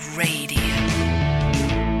 Absolute Radio.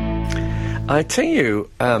 I tell you,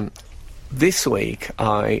 this week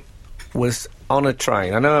I was on a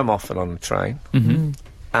train. I know I'm often on the train. Mm-hmm.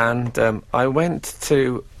 And I went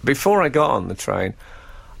to... Before I got on the train,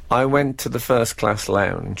 I went to the first-class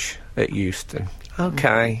lounge at Euston.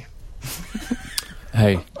 Okay.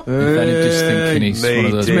 Hey, if anybody's thinking he's one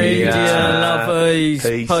of those media lovers.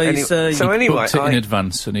 So anyway, booked it in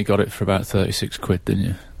advance and he got it for about 36 quid, didn't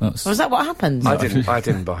you? Was that what happened? I didn't buy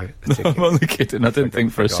the ticket. I'm only kidding. I didn't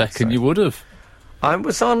think for a second you would have. I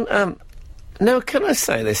was on... no, can I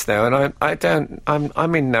say this now? And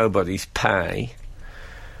I'm in nobody's pay.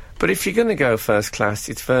 But if you're going to go first class,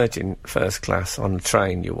 it's Virgin first class on the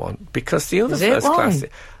train you want. Because the other first class...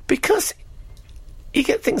 Because you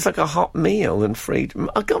get things like a hot meal and freedom.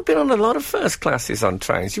 I've been on a lot of first classes on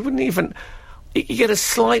trains. You wouldn't even... You get a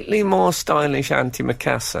slightly more stylish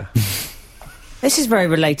antimacassar. This is very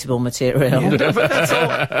relatable material. No, but that's all.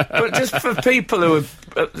 But just for people who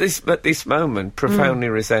are at this moment profoundly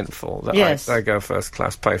resentful that I go first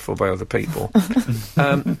class, paid for by other people.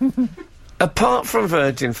 Apart from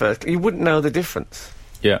Virgin first, you wouldn't know the difference.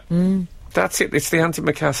 Yeah. That's it. It's the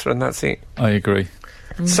antimacassar and that's it. I agree.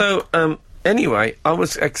 So, anyway, I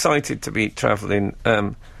was excited to be travelling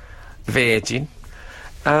Virgin.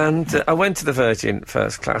 And I went to the Virgin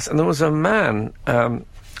first class, and there was a man...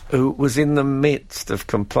 who was in the midst of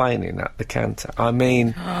complaining at the counter. I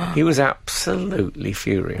mean, he was absolutely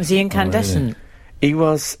furious. Was he incandescent? He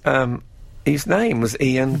was, his name was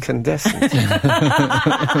Ian Candescent.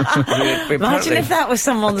 Imagine if that was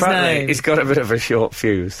someone's name. He's got a bit of a short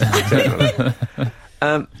fuse, generally.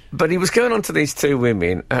 But he was going on to these two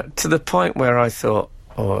women to the point where I thought,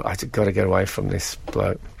 I've got to get away from this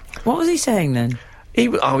bloke. What was he saying then? He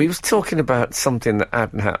was talking about something that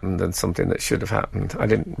hadn't happened and something that should have happened. I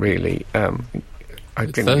didn't really...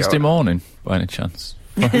 Thursday morning, by any chance?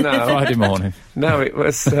 No. Friday morning. No, it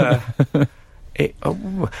was...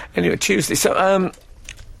 anyway, Tuesday. So,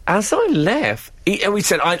 as I left, we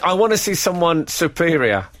said, I want to see someone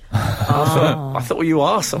superior. I thought, well, you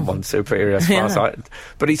are someone superior as far as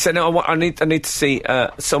but he said, no, I need to see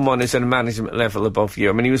someone who's at a management level above you.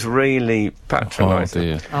 I mean, he was really patronising. Oh,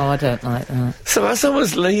 dear. Oh, I don't like that. So as I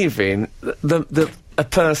was leaving, a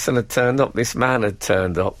person had turned up, this man had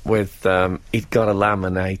turned up with, he'd got a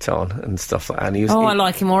laminate on and stuff like that. And he was, I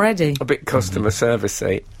like him already. A bit customer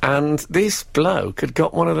servicey. And this bloke had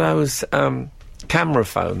got one of those camera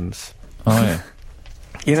phones. Oh, yeah.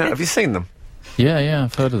 You know, have you seen them? Yeah,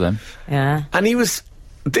 I've heard of them. Yeah. And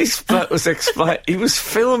this bloke was he was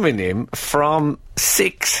filming him from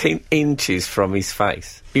 6 inches from his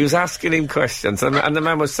face. He was asking him questions, and the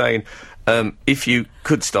man was saying, if you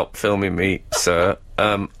could stop filming me, sir,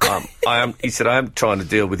 he said, I am trying to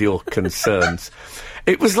deal with your concerns.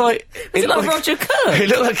 It was like... Is it like Roger Cook? It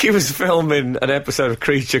looked like he was filming an episode of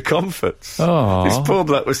Creature Comforts. Oh. This poor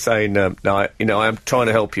bloke was saying, no, I am trying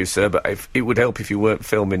to help you, sir, but it would help if you weren't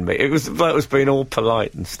filming me. It was the bloke was being all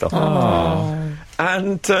polite and stuff. Oh.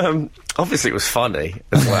 And obviously it was funny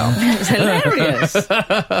as well. It's hilarious.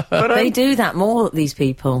 But they do that more, these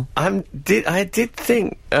people. I did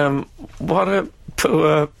think, what a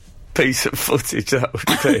poor piece of footage that would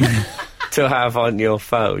be. To have on your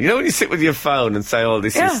phone. You know when you sit with your phone and say,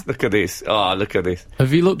 look at this. Oh, look at this.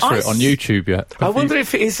 Have you looked for it on YouTube yet? I wonder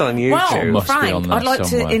if it is on YouTube. Well, Frank, on there I'd like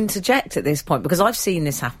somewhere. to interject at this point, because I've seen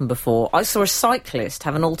this happen before. I saw a cyclist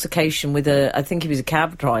have an altercation with I think he was a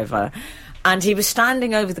cab driver, and he was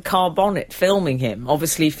standing over the car bonnet filming him,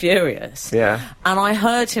 obviously furious. Yeah. And I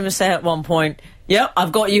heard him say at one point, yep,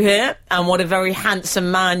 I've got you here, and what a very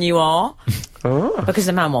handsome man you are. Oh. Because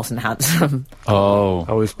the man wasn't handsome. Oh.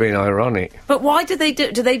 I was being ironic. But why do they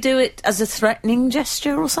do it as a threatening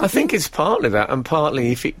gesture or something? I think it's partly that, and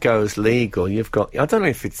partly if it goes legal, you've got... I don't know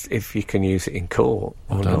if you can use it in court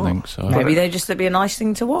or I don't not. think so. Maybe they just be a nice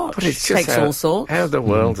thing to watch. But it's just takes all sorts. how the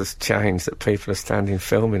world has changed, that people are standing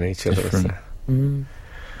filming each other. Different.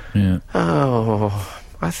 Yeah. Oh,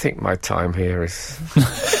 I think my time here is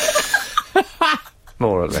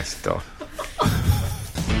more or less done.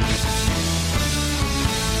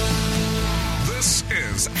 This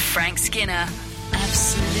is Frank Skinner,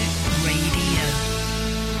 Absolute Radio.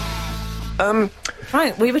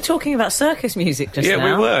 Frank, we were talking about circus music just now. Yeah,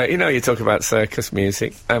 we were. You know, you talk about circus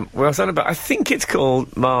music. Well, I was on about... I think it's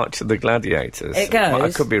called March of the Gladiators. It goes. Well, I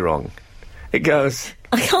could be wrong. It goes...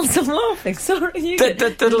 I can't stop laughing, sorry. You We were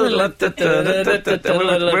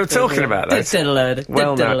talking about that.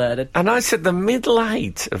 Well, no. And I said the middle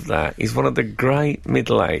eight of that is one of the great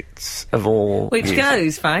middle eights of all Which music.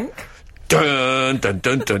 goes, Frank? Dun, dun,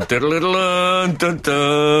 dun, dun, dun, dun,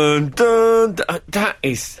 dun, dun. That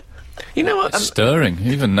is... You know what? It's stirring,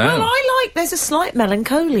 even now. Well, there's a slight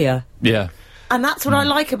melancholia. Yeah. And that's what I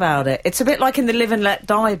like about it. It's a bit like in the Live and Let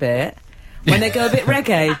Die bit, when they go a bit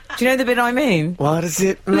reggae. Do you know the bit I mean? What does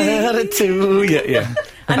it matter to you? Yeah.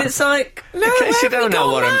 And it's like, no, In case you where have don't we know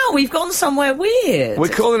gone what now? We've gone somewhere weird. We're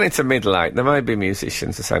calling it a middle eight. There may be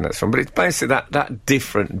musicians who say that's wrong, but it's basically that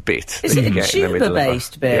different bit. Is that it you a get in the middle of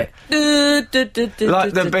tuba-based bit? Yeah.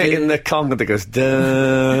 Like the bit in the conga that goes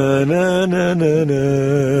da na na na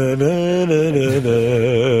na na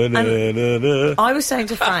na na. I was saying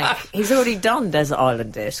to Frank, he's already done Desert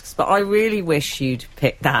Island Discs, but I really wish you'd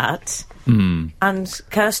picked that. And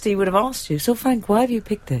Kirsty would have asked you, so Frank, why have you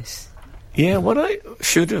picked this? Yeah, what I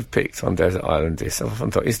should have picked on Desert Island Discs, I've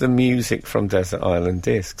often thought, is the music from Desert Island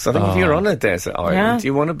Discs. I think if you're on a desert island,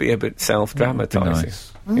 you want to be a bit self-dramatising.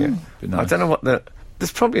 Nice. Yeah. Be nice. I don't know what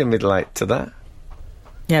there's probably a middle eight to that.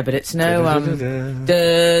 Yeah, but it's no,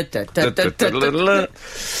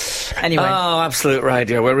 Anyway. Oh, Absolute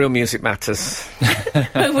Radio, where real music matters.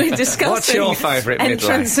 We're discussing What's your favourite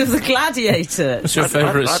Entrance of the Gladiators. What's your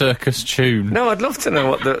favourite circus tune? No, I'd love to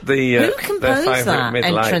know what Who their composed favourite that,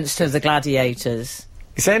 middle eight. Entrance to the Gladiators?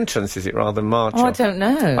 It's Entrance, is it, rather than March? Oh, I don't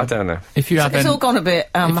know. I don't know. If you have It's all gone a bit,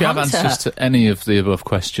 if you have Hunter. answers to any of the above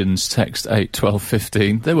questions, text 8 12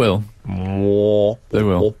 15. They will. They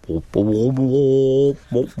will.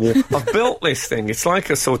 I've built this thing. It's like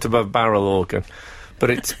a sort of a barrel organ, but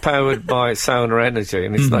it's powered by solar energy,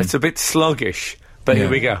 and it's a bit sluggish. But here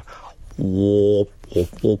we go.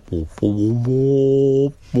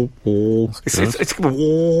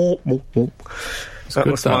 That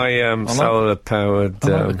was my solar-powered... I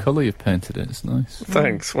like the colour you've painted it. It's nice.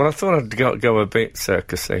 Thanks. Well, I thought I'd go a bit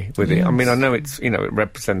circusy with it. I mean, I know it's it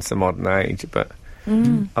represents the modern age, but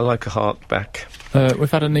I like a hark back.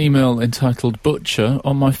 We've had an email entitled Butcher.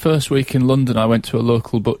 On my first week in London, I went to a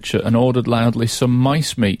local butcher and ordered loudly some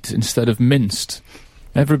mice meat instead of minced.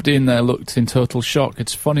 Everybody in there looked in total shock.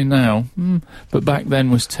 It's funny now, but back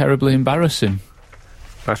then was terribly embarrassing.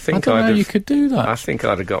 I think I don't know how you could do that. I think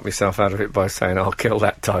I'd have got myself out of it by saying, I'll kill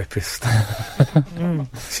that typist.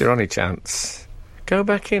 It's your only chance. Go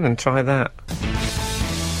back in and try that.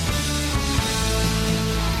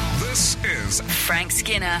 This is Frank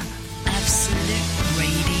Skinner, Absolute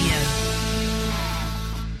Radio.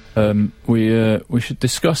 We should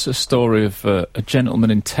discuss a story of a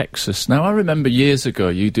gentleman in Texas. Now, I remember years ago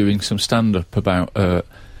you doing some stand-up about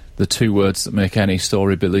the two words that make any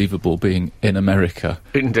story believable being in America.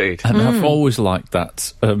 Indeed. And I've always liked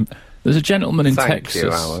that. There's a gentleman in Texas.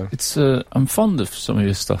 Thank you, Alun. It's I'm fond of some of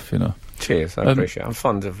your stuff, you know. Cheers, I appreciate it. I'm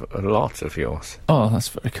fond of a lot of yours. Oh, that's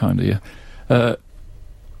very kind of you.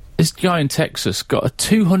 This guy in Texas got a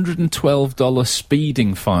 $212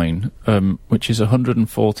 speeding fine, which is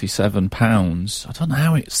 £147. I don't know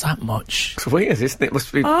how it's that much. It's weird, isn't it? It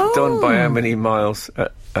must be done by how many miles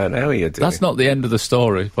an hour you're doing. That's not the end of the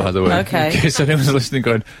story, by the way. Okay. In case anyone's listening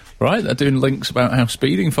going, right, they're doing links about how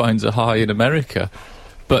speeding fines are high in America.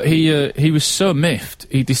 But he was so miffed,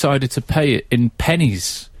 he decided to pay it in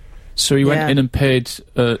pennies. So he went in and paid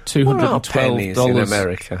 $212. What are pennies in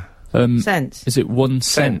America? Cents. Is it 1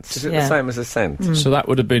 cent? Is it the same as a cent? So that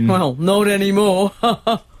would have been... Well, not anymore.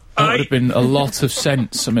 That would have been a lot of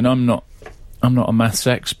cents. I mean, I'm not a maths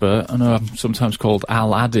expert. I know I'm sometimes called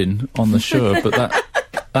Aladdin on the show, but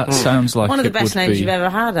that sounds like One of the it best would names be... you've ever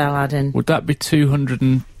had, Aladdin. Would that be 200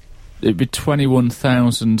 and... It'd be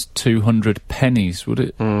 21,200 pennies, would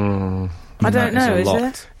it? I don't know, is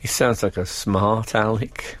it? He sounds like a smart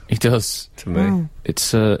aleck He does. to me.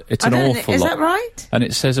 It's an awful Is lot. that right? And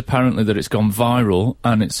it says apparently that it's gone viral,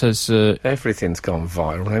 and it says... Everything's gone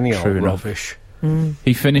viral, any old True enough. rubbish.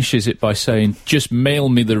 he finishes it by saying, just mail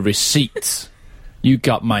me the receipt. You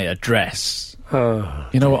got my address. You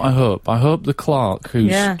know what I hope? I hope the clerk,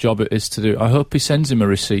 whose job it is to do, I hope he sends him a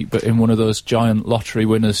receipt, but in one of those giant lottery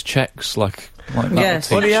winners' cheques, like that. Yes.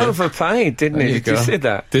 Well, he overpaid, didn't he? Did you see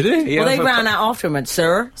that? Did he? Well, they ran out after him and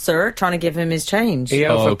went, sir, trying to give him his change. He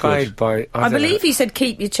overpaid good. by... I believe he said,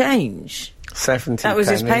 keep your change. 70 That was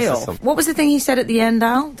his pennies or payoff. something. What was the thing he said at the end,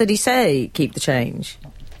 Al? Did he say, keep the change?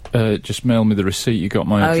 Just mail me the receipt, you got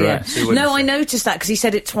my address. Yeah. No, I noticed that because he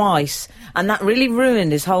said it twice, and that really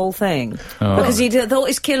ruined his whole thing. Because he thought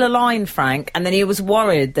his killer line, Frank, and then he was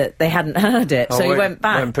worried that they hadn't heard it, so he went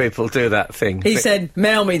back. When people do that thing... He said,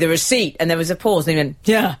 mail me the receipt, and there was a pause, and he went,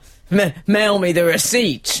 yeah, mail me the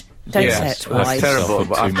receipt. Don't Yeah, say it that's twice. terrible.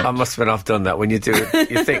 But Too much. I must have been. I've done that. When you do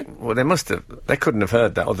it, you think, well, they couldn't have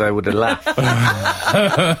heard that, or they would have laughed.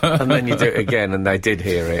 And then you do it again, and they did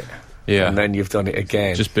hear it. Yeah. And then you've done it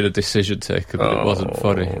again. Just been a decision taken, but it wasn't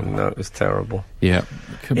funny. No, it was terrible. Yeah.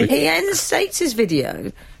 Could be. He states his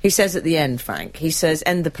video. He says at the end, Frank, he says,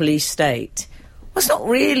 end the police state. Well, it's not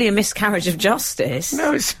really a miscarriage of justice.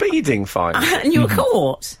 No, it's speeding fine. And you were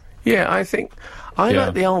caught. Yeah, I think... I Yeah.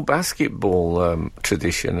 like the old basketball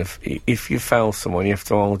tradition of if you foul someone, you have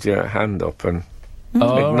to hold your hand up and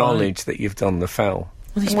acknowledge that you've done the foul.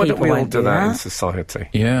 Well, these Why don't people we all won't do do that in that. society?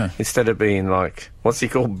 Yeah. Instead of being like, what's he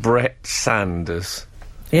called? Brett Sanders.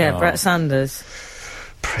 Yeah, Brett Sanders.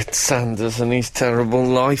 Brett Sanders and his terrible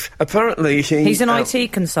life. Apparently He's an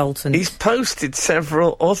IT consultant. He's posted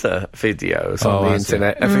several other videos on the has he?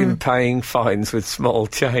 internet of him paying fines with small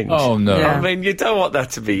change. Oh, no. Yeah. I mean, you don't want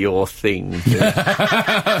that to be your thing. Do you?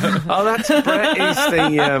 Oh, that's Brett.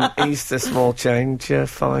 He's the small change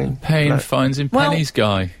fine. Paying fines in Well- pennies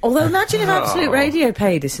guy. Although imagine if Absolute Radio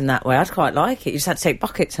paid us in that way. I'd quite like it. You just had to take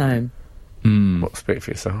buckets home. What, speak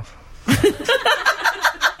for yourself.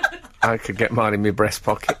 I could get mine in my breast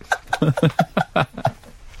pocket. But,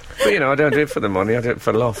 you know, I don't do it for the money, I do it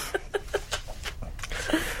for love.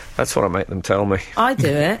 That's what I make them tell me. I do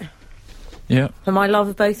it Yeah. for my love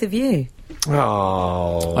of both of you.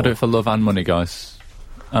 Oh. I do it for love and money, guys.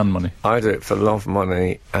 And money. I do it for love,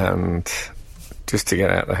 money, and just to get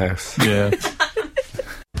out of the house. Yeah.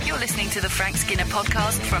 You're listening to the Frank Skinner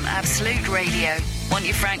podcast from Absolute Radio. Want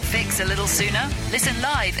your Frank fix a little sooner? Listen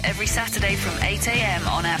live every Saturday from 8 a.m.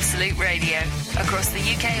 on Absolute Radio. Across the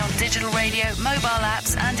UK on digital radio, mobile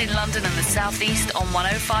apps, and in London and the South East on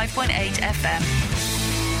 105.8 FM.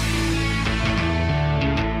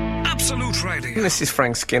 Absolute Radio. This is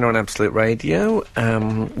Frank Skinner on Absolute Radio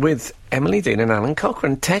with Emily Dean and Alan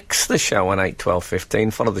Cockerel. Text the show on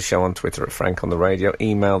 81215. Follow the show on Twitter at Frank on the Radio.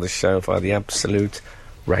 Email the show via the Absolute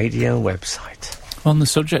Radio website. On the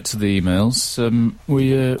subject of the emails,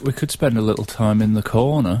 we could spend a little time in the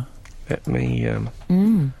corner. Let me...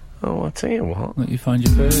 Oh, I'll tell you what. Let you find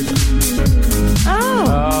your burger.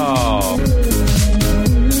 Oh.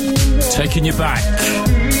 Oh. Taking you back.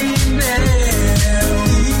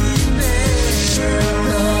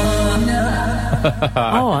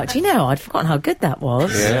 Oh, do you know, I'd forgotten how good that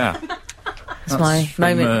was. Yeah. It's my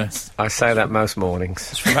from, moment. I say that most mornings.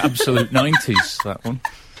 It's from Absolute 90s, that one.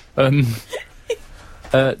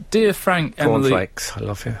 Dear Frank, Emily... Cornflakes. I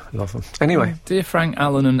love you. I love them. Anyway. Dear Frank,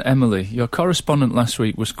 Alan and Emily, your correspondent last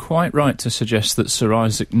week was quite right to suggest that Sir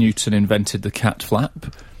Isaac Newton invented the cat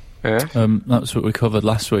flap. Yeah. That's what we covered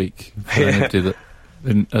last week. For anybody that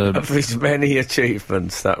didn't, Of his many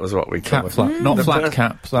achievements, that was what we cat covered. flap. Not The flat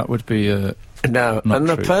cap, that would be... No, Not and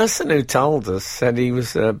the true. person who told us said he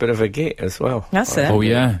was a bit of a git as well. That's it. Oh,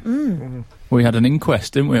 yeah. We had an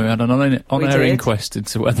inquest, didn't we? We had an on-air did. inquest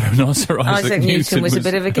into whether or not Sir Isaac Newton was a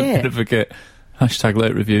bit of a git. A bit of a git. Hashtag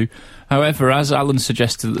late review. However, as Alan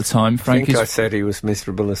suggested at the time, I Frank think I is... said he was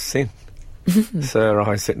miserable as sin. Sir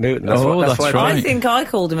Isaac Newton. Oh, that's that's why right. I think I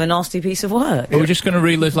called him a nasty piece of work. Are we just going to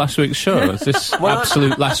relive last week's show? Is this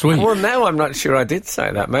absolute last week? Well, now I'm not sure I did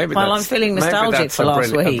say that. Maybe Well, that's, I'm feeling maybe nostalgic that's for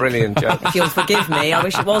last a week. brilliant joke. If you'll forgive me, I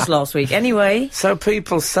wish it was last week. Anyway, So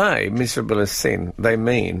people say miserable as sin. They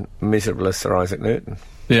mean miserable as Sir Isaac Newton.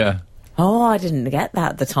 Yeah. oh, I didn't get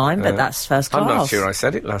that at the time, but that's first class. I'm not sure I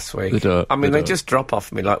said it last week. They don't, I mean, they they don't. just drop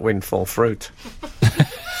off me like windfall fruit.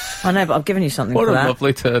 I know, but I've given you something What for a that.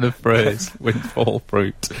 lovely turn of phrase. Windfall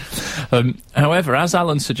fruit. However, as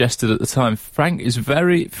Alan suggested at the time, Frank is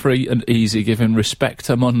very free and easy giving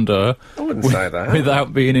respectamundo I wouldn't say that.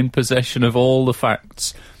 without being in possession of all the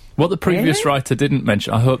facts. What the previous Really? writer didn't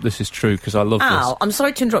mention, I hope this is true because I love Al, this. I'm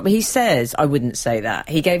sorry to interrupt, but he says I wouldn't say that.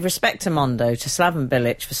 He gave respectamundo to Slaven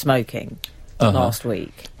Bilic for smoking last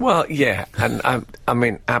week. Well, yeah, and I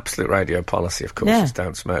mean, absolute radio policy, of course, Yeah. is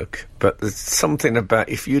don't smoke. But there's something about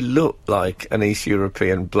if you look like an East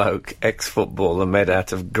European bloke, ex-footballer made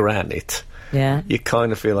out of granite, Yeah. you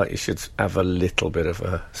kind of feel like you should have a little bit of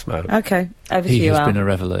a smoke. Okay, over to He you, has Al. been a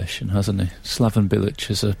revelation, hasn't he? Slaven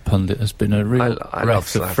Bilic as a pundit has been a real I love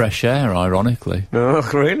breath of Slaven. fresh air, ironically. Oh,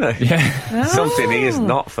 really? Yeah. Something he is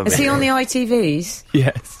not for me. Is he on the ITVs?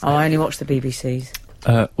 Yes. Oh, I only watch the BBCs.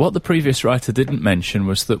 What the previous writer didn't mention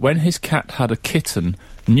was that when his cat had a kitten,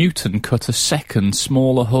 Newton cut a second,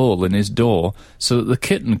 smaller hole in his door so that the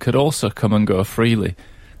kitten could also come and go freely.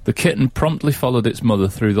 The kitten promptly followed its mother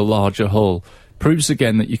through the larger hole. Proves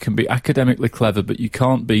again that you can be academically clever, but you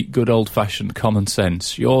can't beat good old-fashioned common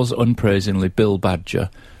sense. Yours unpraisingly, Bill Badger.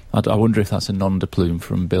 I wonder if that's a nom de plume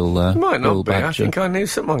from Bill there. Might Bill not be. I Badger. think I knew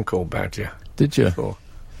someone called Badger Did you? before.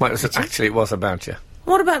 Well, it was, actually, it was a badger.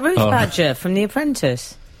 What about Ruth Badger from The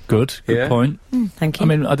Apprentice? Good point. Thank you. I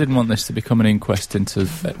mean, I didn't want this to become an inquest into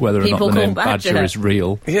whether or not the name Badger is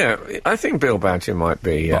real. Yeah, I think Bill Badger might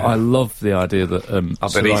be. But I love the idea that. I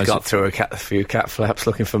bet he's got through a few cat flaps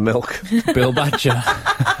looking for milk. Bill Badger.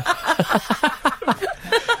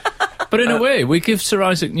 But in a way, we give Sir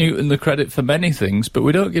Isaac Newton the credit for many things, but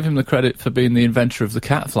we don't give him the credit for being the inventor of the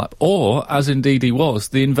cat flap, or, as indeed he was,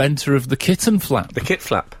 the inventor of the kitten flap. The kit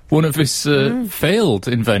flap. One of his failed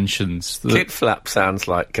inventions. Kit flap sounds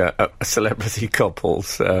like a celebrity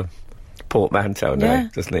couple's portmanteau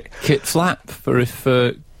name, doesn't it? Kit flap, for if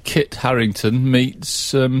Kit Harington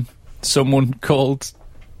meets someone called...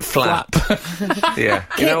 Flap. Yeah.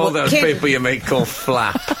 You know all those people you meet called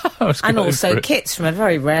Flap. And also, Kit's from a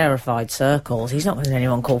very rarefied circles. He's not with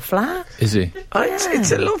anyone called Flap. Is he?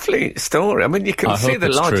 It's a lovely story. I mean, you can see the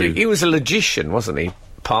logic. True. He was a logician, wasn't he?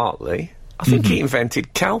 Partly. I think he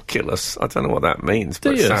invented calculus. I don't know what that means,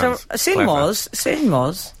 but it sounds clever. Sin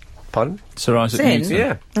was... Pardon? Sir Isaac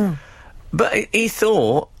Newton. Yeah. But he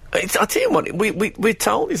thought... I tell you what, we're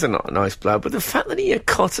told he's a nice bloke, but the fact that he had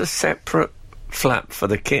cut a separate flap for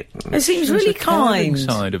the kitten... It seems really kind.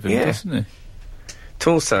 Side of him, doesn't it? It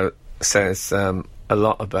also says a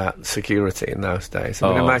lot about security in those days.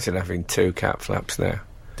 I mean, imagine having 2 cat flaps now.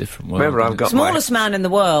 Different world. Remember, I've got smallest man in the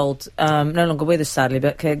world, no longer with us sadly,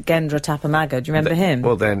 but Gendra Tapamaga. Do you remember him?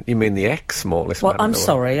 Well, then you mean the ex-smallest man? Well, I'm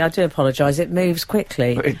sorry, I do apologise. It moves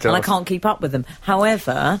quickly, and I can't keep up with them.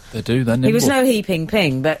 However, they do. They're nimble. He was no heaping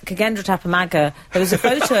ping, but Kagendra Tapamaga. There was a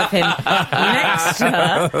photo of him next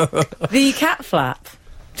to the cat flap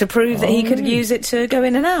to prove that he could use it to go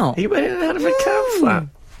in and out. He went in and out of a cat flap.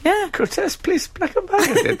 Yeah, Cortez, please, Black and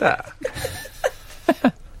Bagger did that.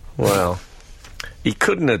 Well. He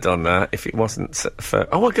couldn't have done that if it wasn't for...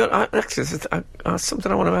 Oh, my God, actually, there's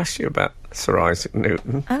something I want to ask you about Sir Isaac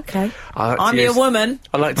Newton. OK. I'm your woman.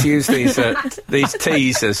 I like to use these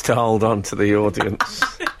teasers to hold on to the audience.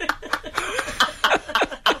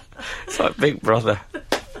 It's like Big Brother.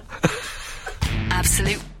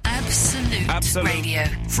 Absolute Radio.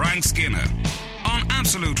 Frank Skinner on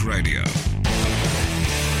Absolute Radio.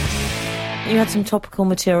 You had some topical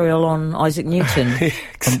material on Isaac Newton.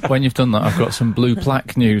 When you've done that, I've got some blue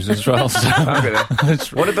plaque news as well. So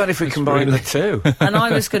what about if we combine the two? And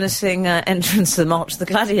I was going to sing Entrance to the March of the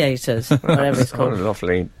Gladiators, whatever it's called. What a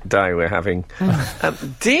lovely day we're having.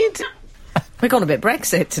 We've gone a bit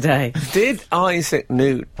Brexit today. Did Isaac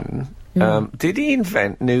Newton, did he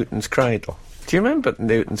invent Newton's Cradle? Do you remember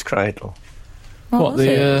Newton's Cradle? What,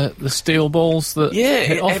 the steel balls that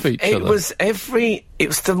hit off each other? It was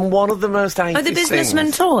one of the most 80s the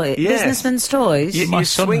businessman toy? Yes. Businessman's toys? My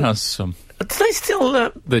son has some. Do they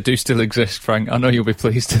still... They do still exist, Frank. I know you'll be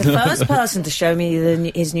pleased to know. The first person to show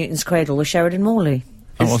me his Newton's Cradle was Sheridan Morley.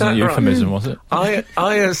 That wasn't a euphemism, was it? I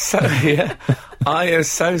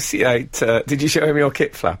associate... did you show him your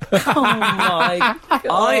kit flap? Oh, my God.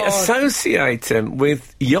 I associate him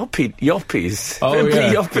with yoppies. Oh, remember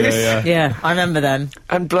yeah. yoppies? Yeah, I remember them.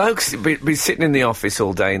 And blokes be sitting in the office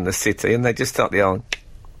all day in the city and they just start the old...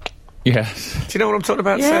 Yes. Do you know what I'm talking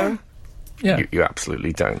about, Sarah? Yeah. You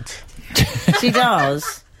absolutely don't. She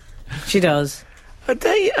does. She does. Are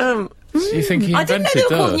they... So you think he invented I didn't know they were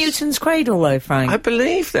called those? Newton's Cradle, though, Frank. I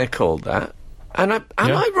believe they're called that. And am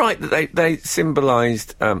I right that they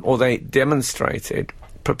symbolised or they demonstrated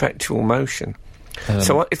perpetual motion?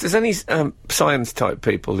 So if there's any science-type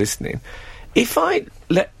people listening, if I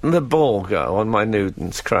let the ball go on my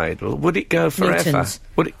Newton's Cradle, would it go forever? Newton's.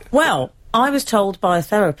 Would it? Well, I was told by a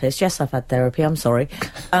therapist, yes, I've had therapy, I'm sorry,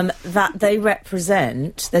 that they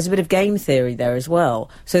represent... There's a bit of game theory there as well.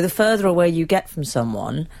 So the further away you get from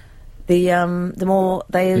someone... The more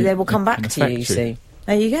they will come back to you see.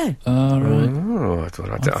 There you go. Right.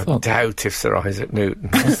 I doubt if Sir Isaac Newton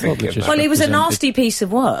was thinking about Well, he was a nasty piece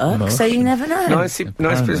of work, so you never know. Nice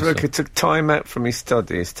piece of work. He took time out from his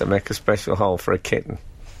studies to make a special hole for a kitten.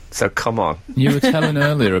 So come on. You were telling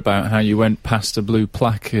earlier about how you went past a blue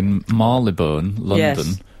plaque in Marylebone,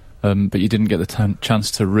 London, Yes. But you didn't get the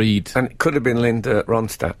chance to read. And it could have been Linda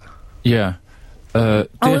Ronstadt. Yeah.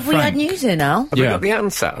 Have we had news here now? Have we got the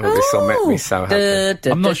answer? Oh, this will make me so happy.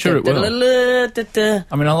 I'm not sure it will. I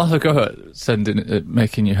mean, I'll have a go at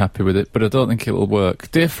making you happy with it, but I don't think it'll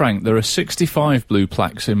work. Dear Frank, there are 65 blue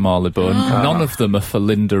plaques in Marylebone. None of them are for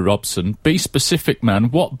Linda Robson. Be specific,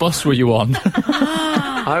 man. What bus were you on?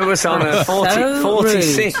 I was on a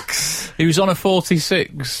 46. He was on a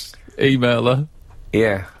 46, emailer.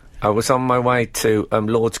 Yeah. I was on my way to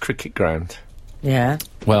Lord's Cricket Ground. Yeah.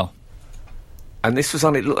 Well... And this was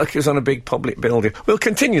on, it looked like it was on a big public building. We'll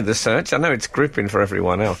continue the search. I know it's gripping for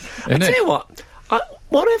everyone else. I tell you what,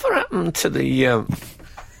 Whatever happened to the...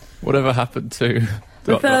 Whatever happened to...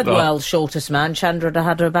 The third world's shortest man, Chandra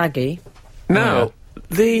Baggy. No,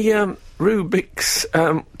 the Rubik's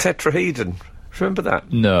tetrahedron. Remember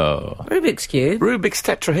that? No. Rubik's Cube? Rubik's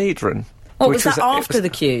tetrahedron. Oh, was that after the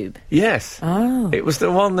cube? Yes. Oh. It was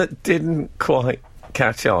the one that didn't quite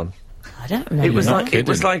catch on. I don't remember. It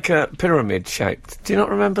was like a pyramid shaped. Do you not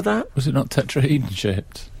remember that? Was it not tetrahedron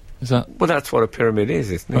shaped? Is that... Well, that's what a pyramid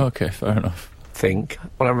is, isn't it? Okay, fair enough. Well,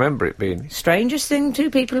 I remember it being... Strangest thing two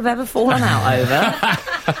people have ever fallen out over.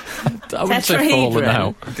 I wouldn't say fallen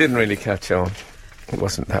out. It didn't really catch on. It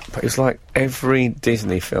wasn't that... But it was like every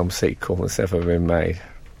Disney film sequel that's ever been made.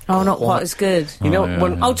 Oh, not quite as good. You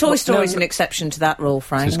know, Toy Story's an exception to that rule,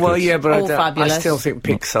 Frank. Well, yeah, but I fabulous. still think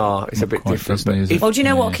Pixar is a bit different. Disney, do you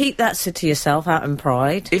know what? Keep that to yourself, out in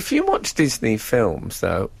pride. If you watch Disney films,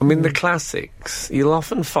 though, I mean, the classics, you'll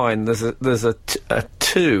often find there's a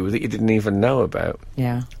two that you didn't even know about.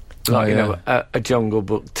 Yeah. Like, you know, a Jungle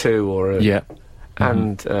Book 2 or a... Yeah.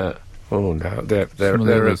 And, oh, no, they're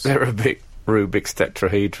a bit Rubik's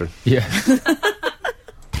tetrahedron. Yeah.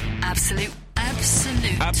 Absolute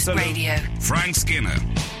Radio. Frank Skinner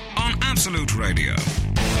on Absolute Radio.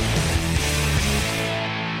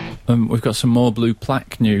 We've got some more blue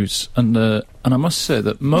plaque news, and I must say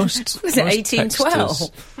that most was it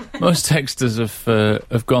 1812? Most texters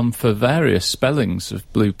have gone for various spellings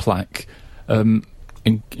of blue plaque,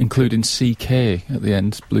 including CK at the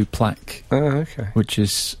end, blue plaque. Oh, okay. Which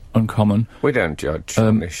is uncommon. We don't judge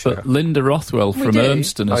on this show. But Linda Rothwell from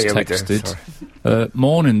Ernston has texted,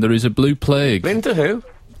 morning, there is a blue plague. Linda who?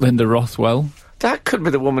 Linda Rothwell. That could be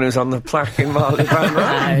the woman who's on the plaque in Marylebone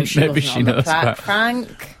Road. No, Maybe she knows that.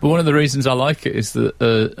 Frank. But one of the reasons I like it is that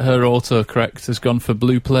her autocorrect has gone for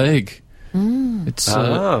blue plague. It's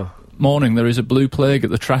morning, there is a blue plague at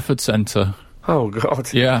the Trafford Centre. Oh,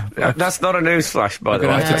 God. Yeah. That's not a newsflash, by the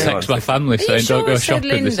way. I have to text my family saying, don't go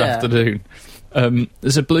shopping this afternoon.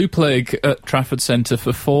 There's a blue plague at Trafford Centre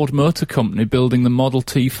for Ford Motor Company building the Model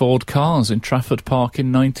T Ford cars in Trafford Park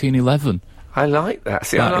in 1911. I like that.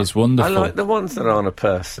 See, that is wonderful. I like the ones that are on a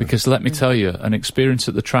person. Because let me tell you, an experience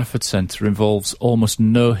at the Trafford Centre involves almost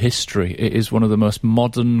no history. It is one of the most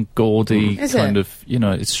modern, gaudy kind of, you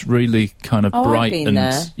know, it's really kind of bright I've been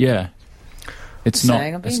there. Yeah. It's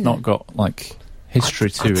not got like history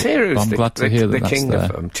to it. But I'm glad to hear that the king there.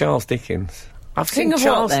 of them, Charles Dickens. I've seen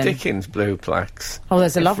Charles Dickens blue plaques. Oh,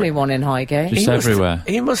 there's a lovely one in Highgate. Just everywhere.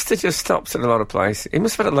 He must have just stopped at a lot of places. He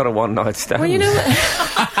must have had a lot of one-night stands. Well, you know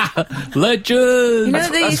what? Legend! You know,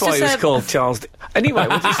 that's why he was called Charles Anyway,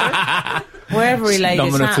 what did you say? Wherever he laid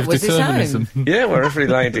his hat was his home. Yeah, wherever he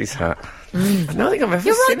laid his hat. I don't think I've ever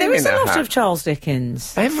You're right, seen there him is in a a lot hat. of Charles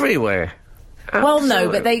Dickens. Everywhere. Well, no,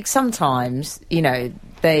 but they sometimes, you know,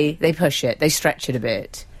 they push it, they stretch it a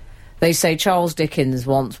bit. They say Charles Dickens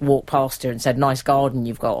once walked past her and said, nice garden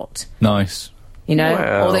you've got. Nice. You know?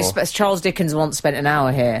 Well. Or Charles Dickens once spent an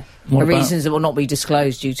hour here for reasons that will not be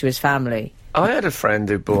disclosed due to his family. I had a friend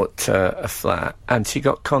who bought a flat, and she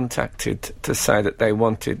got contacted to say that they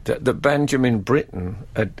wanted... that Benjamin Britten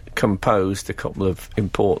had composed a couple of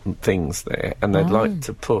important things there, and they'd like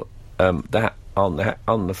to put that on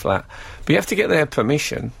the flat. But you have to get their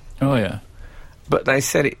permission. Oh, yeah. But they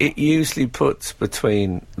said it usually puts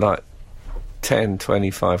between, like, 10,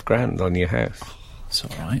 25 grand on your house. That's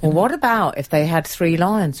all right. Well, what about if they had 3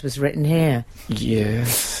 lines was written here?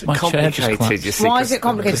 Yes. My chair just complicated, you see. Why is it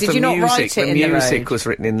complicated? Did you not write it in the road? The music was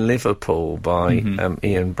written in Liverpool by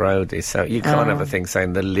Ian Brodie, so you can't have a thing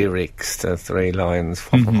saying the lyrics to 3 lines.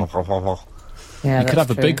 Yeah, you could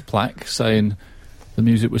have a big plaque saying the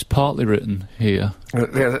music was partly written here.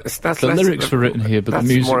 The lyrics were written here, but the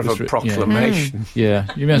music more of was a proclamation. Yeah,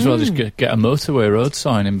 you may as well just get a motorway road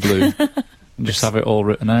sign in blue and just have it all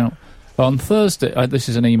written out. On Thursday, this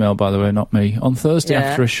is an email, by the way, not me. On Thursday,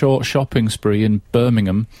 after a short shopping spree in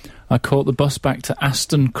Birmingham, I caught the bus back to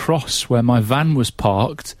Aston Cross, where my van was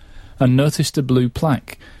parked, and noticed a blue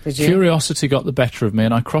plaque. Curiosity got the better of me,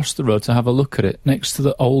 and I crossed the road to have a look at it, next to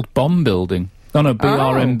the old bomb building. Oh, no,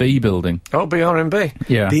 BRMB building. Oh, BRMB?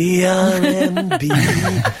 Yeah. BRMB.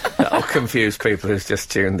 That'll confuse people who's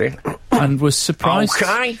just tuned in. And was surprised...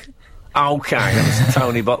 Okay, that was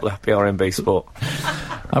Tony Butler, BRMB Sport.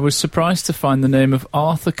 I was surprised to find the name of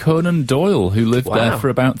Arthur Conan Doyle, who lived there for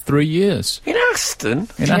about 3 years. In Aston?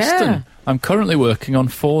 Aston. I'm currently working on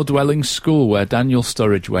 4 Dwellings School, where Daniel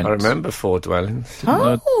Sturridge went. I remember 4 Dwellings.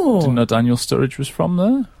 Didn't know Daniel Sturridge was from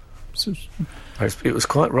there. It was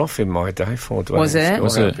quite rough in my day, 4 Dwellings. Was it?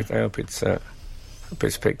 Was it? I hope it's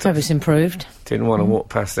picked up. It's improved. Didn't want to walk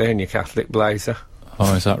past there in your Catholic blazer.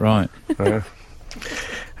 Oh, is that right?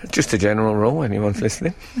 Just a general rule, anyone's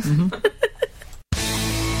listening.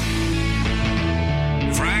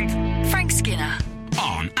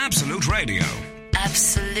 Radio.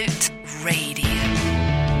 Absolute Radio.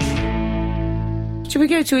 Should we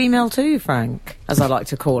go to email 2, Frank, as I like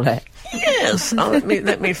to call it? Yes.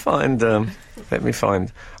 Let me find. Are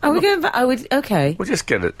we going back? Okay. We'll just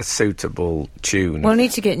get a suitable tune. We'll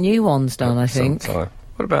need to get new ones done, I think. Sometime.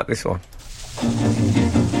 What about this one?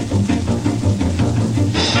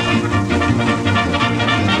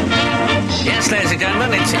 Yes, ladies and gentlemen,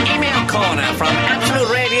 it's Email Corner from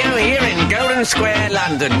Absolute Radio here in Golden Square,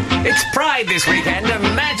 London. It's Pride this weekend.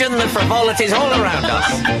 Imagine the frivolities all around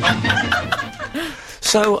us.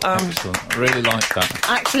 So, Excellent. I really like that.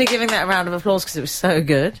 Actually giving that a round of applause because it was so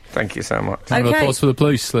good. Thank you so much. Round of applause for the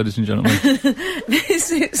police, ladies and gentlemen.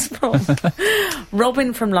 This is from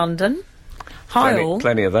Robin from London. Hi all.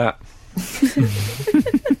 Plenty of that.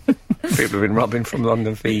 People have been robbing from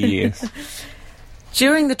London for years.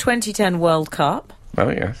 During the 2010 World Cup, Oh,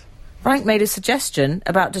 yes. Frank made a suggestion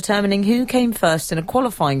about determining who came first in a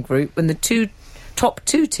qualifying group when the top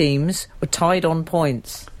two teams were tied on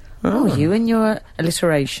points. Oh, you and your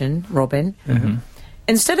alliteration, Robin. Mm-hmm.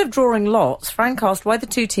 Instead of drawing lots, Frank asked why the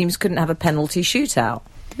two teams couldn't have a penalty shootout.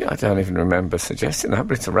 Yeah, I don't even remember suggesting that,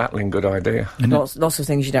 but it's a rattling good idea. Lots of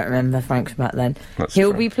things you don't remember, Frank, from back then. That's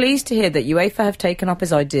He'll true. be pleased to hear that UEFA have taken up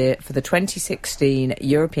his idea for the 2016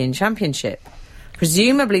 European Championship.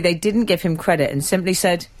 Presumably they didn't give him credit and simply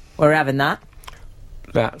said, we're having that.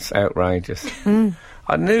 That's outrageous.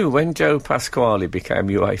 I knew when Joe Pasquale became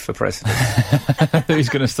UEFA president. He's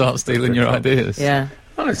going to start stealing your ideas. Yeah.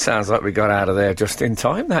 Well, it sounds like we got out of there just in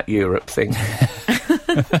time, that Europe thing.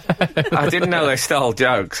 I didn't know they stole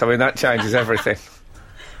jokes. I mean, that changes everything.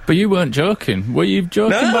 But you weren't joking. Were you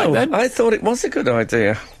joking back then? I thought it was a good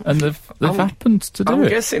idea. And they've happened to do I'm it.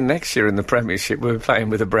 guessing next year in the Premiership we're playing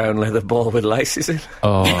with a brown leather ball with laces in.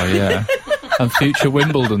 Oh, yeah. And future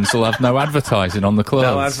Wimbledons will have no advertising on the clothes.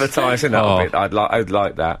 No advertising, I'd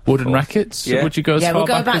like that. Wooden rackets? Yeah. Would you go as Yeah, far we'll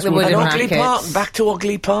go back as to wooden wooden rackets. Back to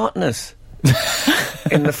ugly partners.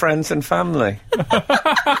 In the Friends and Family.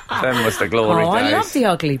 Then was the glory days. I love the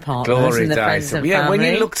ugly partners Glory in the days. Friends and Yeah, Family.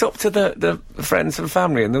 when you looked up to the Friends and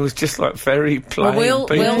Family and there was just like very plain Well,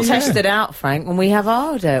 people. we'll test it out, Frank, when we have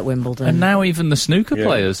our day at Wimbledon. And now even the snooker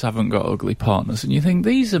players haven't got ugly partners, and you think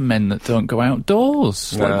these are men that don't go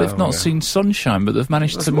outdoors. Like they've not seen sunshine, but they've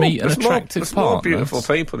managed to meet an attractive there's partner. more beautiful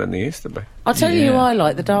people than there used to be. I'll tell you who Yeah, I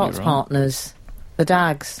like, the darts you're right. partners. The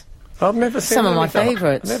Dags. I've never seen Some of any my of that.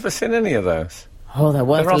 favourites. Never seen any of those. Oh, they're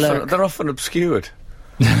worth a look. They're often obscured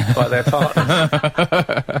by their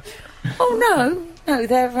partners. Oh, no,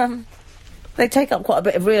 they're, they take up quite a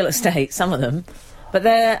bit of real estate, some of them. But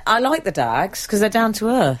I like the Dags, because they're down to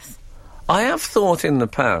earth. I have thought in the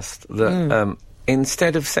past that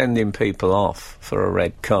instead of sending people off for a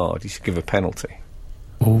red card, you should give a penalty.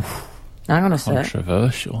 Oof, Hang on a sec.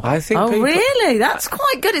 controversial. I think Oh, people, really? That's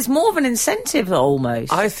quite good. It's more of an incentive,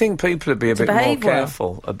 almost. I think people would be a bit behave more well.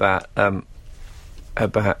 careful about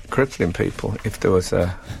crippling people if there was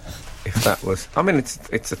if that was. I mean,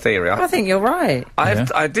 it's a theory. I think you're right.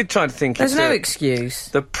 I did try to think. There's it's no a- excuse.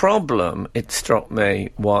 The problem, it struck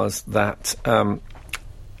me, was that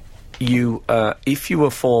if you were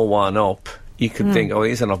 4-1 up, you could think, oh,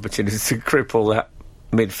 here's an opportunity to cripple that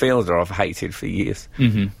midfielder I've hated for years.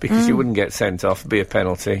 Because you wouldn't get sent off, be a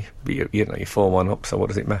penalty, you're 4-1 up, so what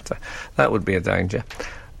does it matter? That would be a danger.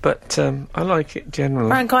 But I like it generally.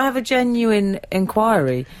 Frank, I have a genuine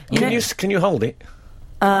inquiry. Can you hold it?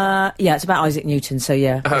 Yeah, it's about Isaac Newton, so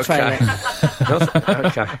yeah. I'll try it.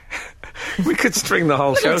 Okay. We could string the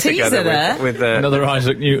whole show teaser together there. with Another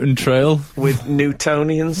Isaac Newton trail. with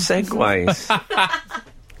Newtonian segways.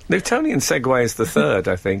 Newtonian segways the third,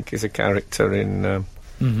 I think, is a character in Oh,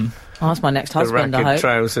 that's my next The husband, I hope.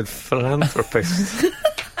 Ragged-Trousered Philanthropist.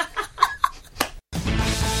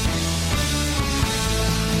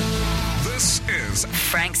 This is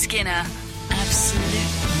Frank Skinner,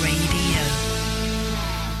 Absolute Radio.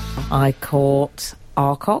 I caught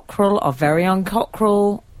our cockerel, our very own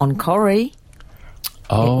cockerel, on Corrie.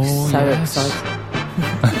 Oh, So yes. exciting.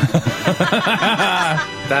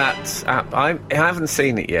 That's I haven't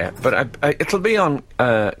seen it yet, but it'll be on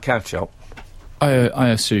Catch Up. I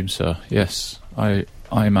assume so, yes. I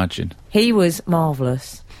imagine. He was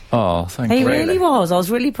marvellous. Oh, thank He you. really was. I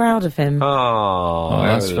was really proud of him. Oh,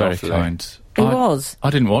 that's very lovely. kind. He was. I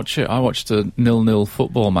didn't watch it. I watched a 0-0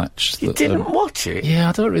 football match. You didn't watch it? Yeah,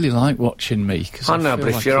 I don't really like watching me. Cause I know, feel but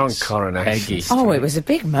if like you're on it's Coronation eggy. Street- Oh, it was a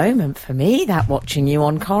big moment for me, that watching you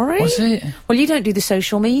on Corrie. Was it? Well, you don't do the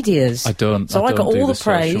social medias. I don't. So I got don't do all the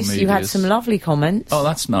social praise. You had medias. some lovely comments. Oh,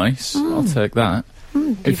 that's nice. I'll take that.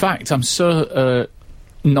 In fact, I'm so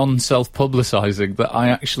non-self-publicising that I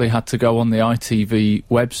actually had to go on the ITV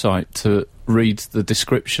website to read the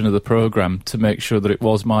description of the programme to make sure that it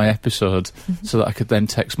was my episode, so that I could then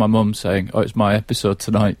text my mum saying, "Oh, it's my episode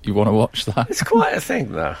tonight, you want to watch that?" It's quite a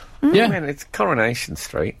thing, though. Yeah. I mean, it's Coronation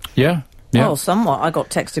Street. Yeah. Well, somewhat. I got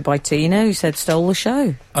texted by Tina who said stole the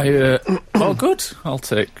show. Oh, good. I'll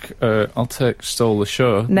take stole the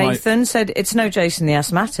show. Nathan said it's no Jason the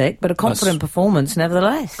Asthmatic, but a confident performance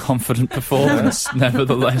nevertheless. Confident performance,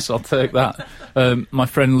 nevertheless. I'll take that. My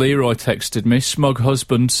friend Leroy texted me, smug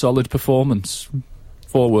husband, solid performance.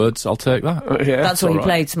 4 words, I'll take that. Yeah, That's what he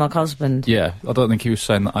played, Smug Husband. Yeah, I don't think he was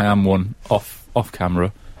saying that I am one off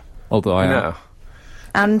camera, although I am. No.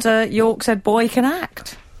 And York said boy can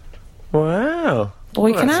act. Wow.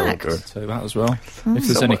 Boy can that's all act. good. I'll take that as well. If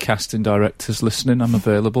there's any casting directors listening, I'm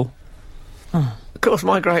available. Of course,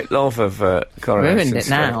 my great love of Coronation Ruined it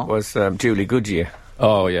Street now. was Julie Goodyear,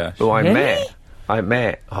 Oh, yeah. who I Really?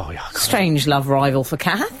 met. Oh, yeah. Strange love rival for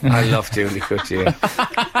Kath. I love Julie Goodyear.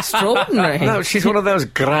 Extraordinary. No, she's one of those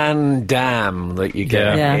grand dames that you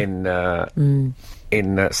get Yeah.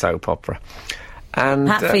 in soap opera. And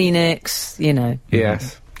Pat Phoenix, you know.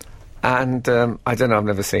 yes. And I don't know, I've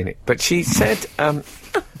never seen it, but she said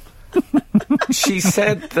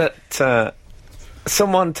that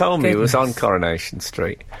someone told me it was on Coronation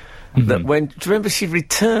Street that when, do you remember she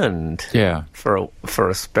returned? Yeah. For a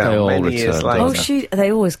They spell all many years returned, later. Oh,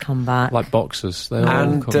 they always come back. Like boxers. They all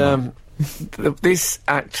And come back. this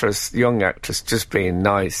actress, young actress, just being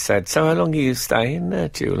nice, said, "So how long are you staying there,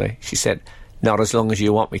 Julie?" She said, "Not as long as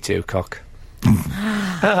you want me to, cock."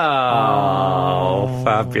 Oh,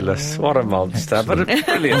 fabulous. What a monster. But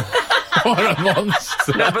brilliant. What a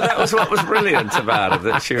monster. No, but that was what was brilliant about her,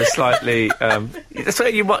 that she was slightly... that's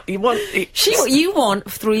what you want... You want You want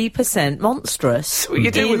 3% monstrous. what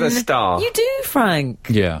you do with a star. You do, Frank.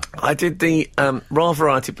 Yeah. I did the Royal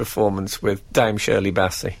Variety performance with Dame Shirley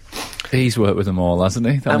Bassey. He's worked with them all, hasn't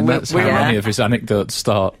he? I mean, that's how many of his anecdotes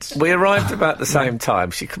start. We arrived about the same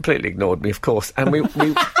time. She completely ignored me, of course. And we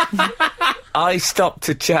I stopped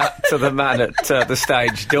to chat to the man at the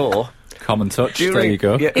stage door. Common touch, During- there you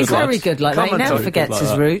go. yeah, He's very good like that. He Common never touch, forgets like his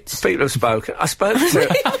that. roots. People have spoken. I spoke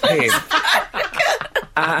to him.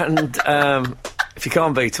 And if you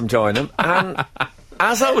can't beat them, join them. And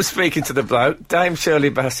as I was speaking to the bloke, Dame Shirley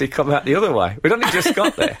Bassey come out the other way. We'd only just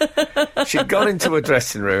got there. She'd gone into a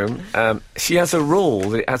dressing room. She has a rule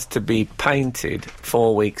that it has to be painted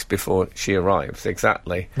 4 weeks before she arrives,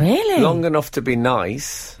 exactly. Really? Long enough to be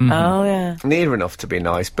nice, Oh, yeah. near enough to be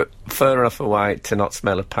nice, but far enough away to not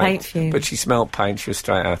smell of paint. Paint fumes. But she smelled paint, she was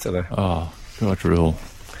straight out of there. Oh, God rule.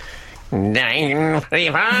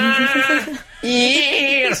 935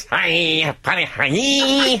 years.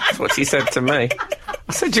 That's what she said to me.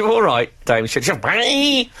 I said, "You all right, Dame?" She said,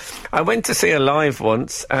 "Bye." I went to see her live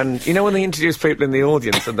once, and you know when they introduce people in the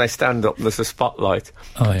audience and they stand up and there's a spotlight?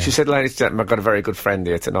 Oh, yeah. She said, "Ladies and gentlemen, I've got a very good friend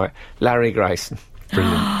here tonight, Larry Grayson."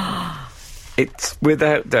 Brilliant. It's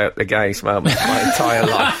without doubt the gayest moment of my entire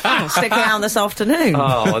life. I'll stick around this afternoon.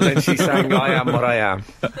 Oh, and then she sang "I Am What I Am."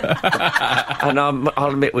 And I'll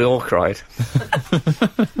admit we all cried.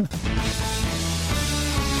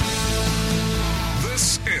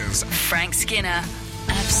 This is Frank Skinner,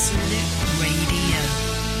 Absolute Radio.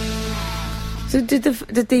 So did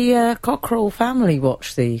the Cockerel family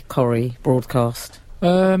watch the Corrie broadcast?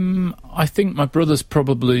 I think my brother's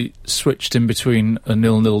probably switched in between a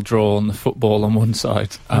 0-0 draw on the football on one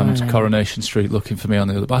side and Coronation Street looking for me on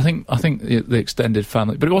the other. But I think the extended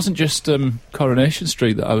family. But it wasn't just Coronation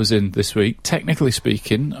Street that I was in this week. Technically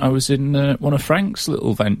speaking, I was in one of Frank's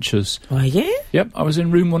little ventures. Were you? Yep, I was in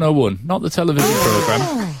Room 101, not the television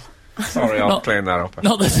programme. Sorry, I'll clean that up.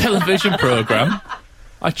 Not the television programme.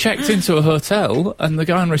 I checked into a hotel and the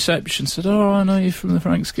guy on reception said, "Oh, I know you from the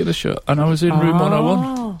Frank Skinner show." And I was in Room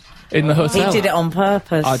 101 in the hotel. He did it on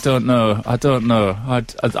purpose. I don't know. I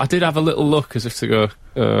did have a little look as if to go,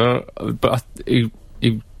 but he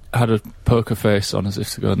had a poker face on as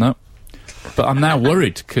if to go, no. But I'm now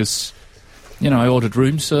worried because, I ordered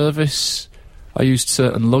room service. I used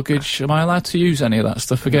certain luggage. Am I allowed to use any of that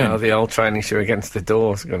stuff again? No, the old training shoe against the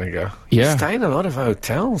door's going to go. Yeah. You stay in a lot of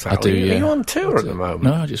hotels, I do, Are yeah. you on tour at the moment?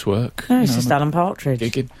 No, I just work. No, it's just Alan Partridge.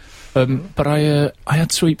 Gigging. But I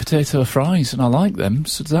had sweet potato fries and I like them.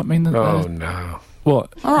 So does that mean that? Oh, no.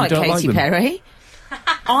 What? All right, You don't Katy like them? Perry.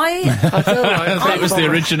 That was the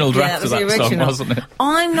original Yeah, draft that of was that the song, original. wasn't it?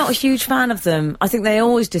 I'm not a huge fan of them. I think they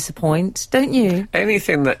always disappoint, don't you?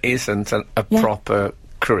 Anything that isn't a proper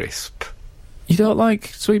crisp. You don't like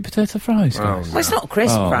sweet potato fries, guys? Well, it's not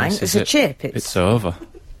crisp, Oh, Frank. this It's is a it. chip. It's over.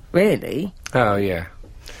 Really. Oh, yeah.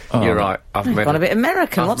 You're right. I've met gone a bit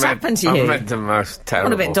American. What's happened to you? I've met the most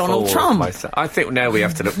terrible. Gone a bit Donald Trump. I think now we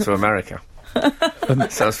have to look to America.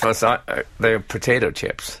 So as far as they're potato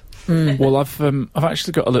chips. Well, I've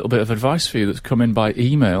actually got a little bit of advice for you that's come in by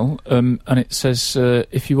email, and it says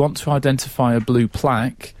if you want to identify a blue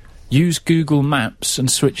plaque, use Google Maps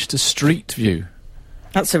and switch to Street View.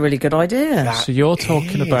 That's a really good idea. So you're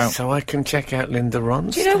talking about... So I can check out Linda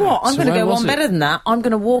Ronstadt. Do you know what? I'm going to go one better than that. I'm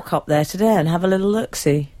going to walk up there today and have a little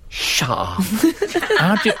look-see. Shut up.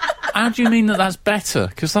 How do you mean that's better?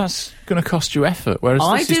 Because that's going to cost you effort, whereas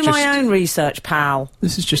I do my own research, pal.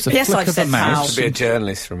 This is just a flick of a mouse. You used to be a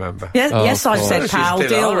journalist, remember? Yes, I've said, pal,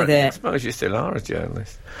 deal with it. I suppose you still are a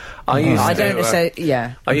journalist. I used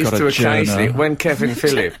to occasionally, when Kevin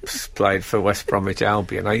Phillips played for West Bromwich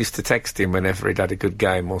Albion, I used to text him whenever he'd had a good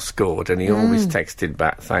game or scored, and he always texted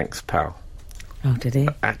back, "Thanks, pal." Oh, did he?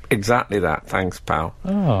 Exactly that, "Thanks, pal."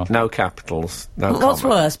 Oh. No capitals, no What's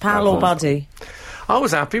comma, worse, pal or buddy? I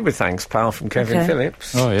was happy with "Thanks, pal" from Kevin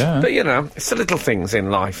Phillips. Oh, yeah. But, you know, it's the little things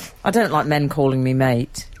in life. I don't like men calling me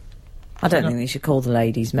mate. I don't think they should call the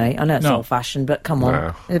ladies mate. I know it's old-fashioned, but come on.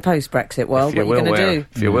 No. In the post-Brexit world, what are you going to do?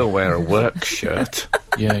 If you will wear a work shirt...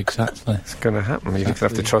 Yeah, exactly. It's going to happen. You're going to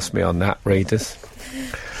have to trust me on that, readers.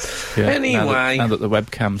 Yeah, anyway... Now that the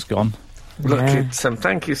webcam's gone. Look,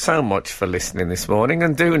 thank you so much for listening this morning,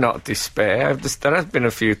 and do not despair. There has been a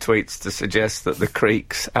few tweets to suggest that the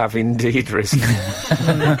creeks have indeed risen.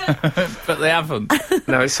 But they haven't.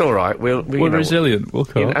 No, it's all right. We're resilient. We'll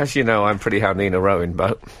cope. As you know, I'm pretty handy in a rowing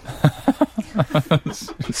boat.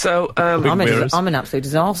 So, I'm an absolute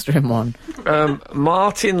disaster in one.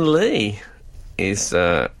 Martin Lee is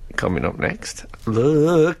coming up next.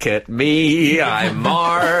 Look at me, I'm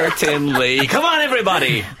Martin Lee. Come on,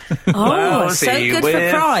 everybody! Oh, so good for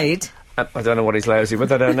Pride. I don't know what he's lousy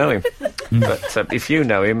with, I don't know him. But if you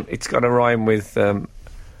know him, it's got a rhyme with,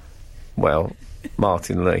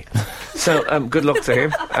 Martin Lee. So, good luck to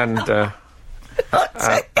him, and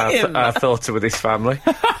our thoughts are with his family.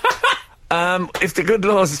 If the good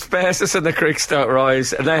Lord spares us and the creeks don't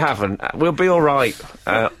rise, and they haven't, we'll be all right.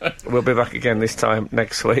 We'll be back again this time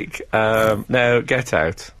next week. Now, get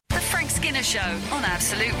out. The Frank Skinner Show on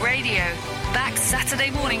Absolute Radio. Back Saturday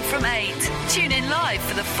morning from 8. Tune in live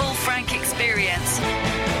for the full Frank experience.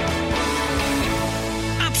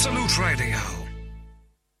 Absolute Radio.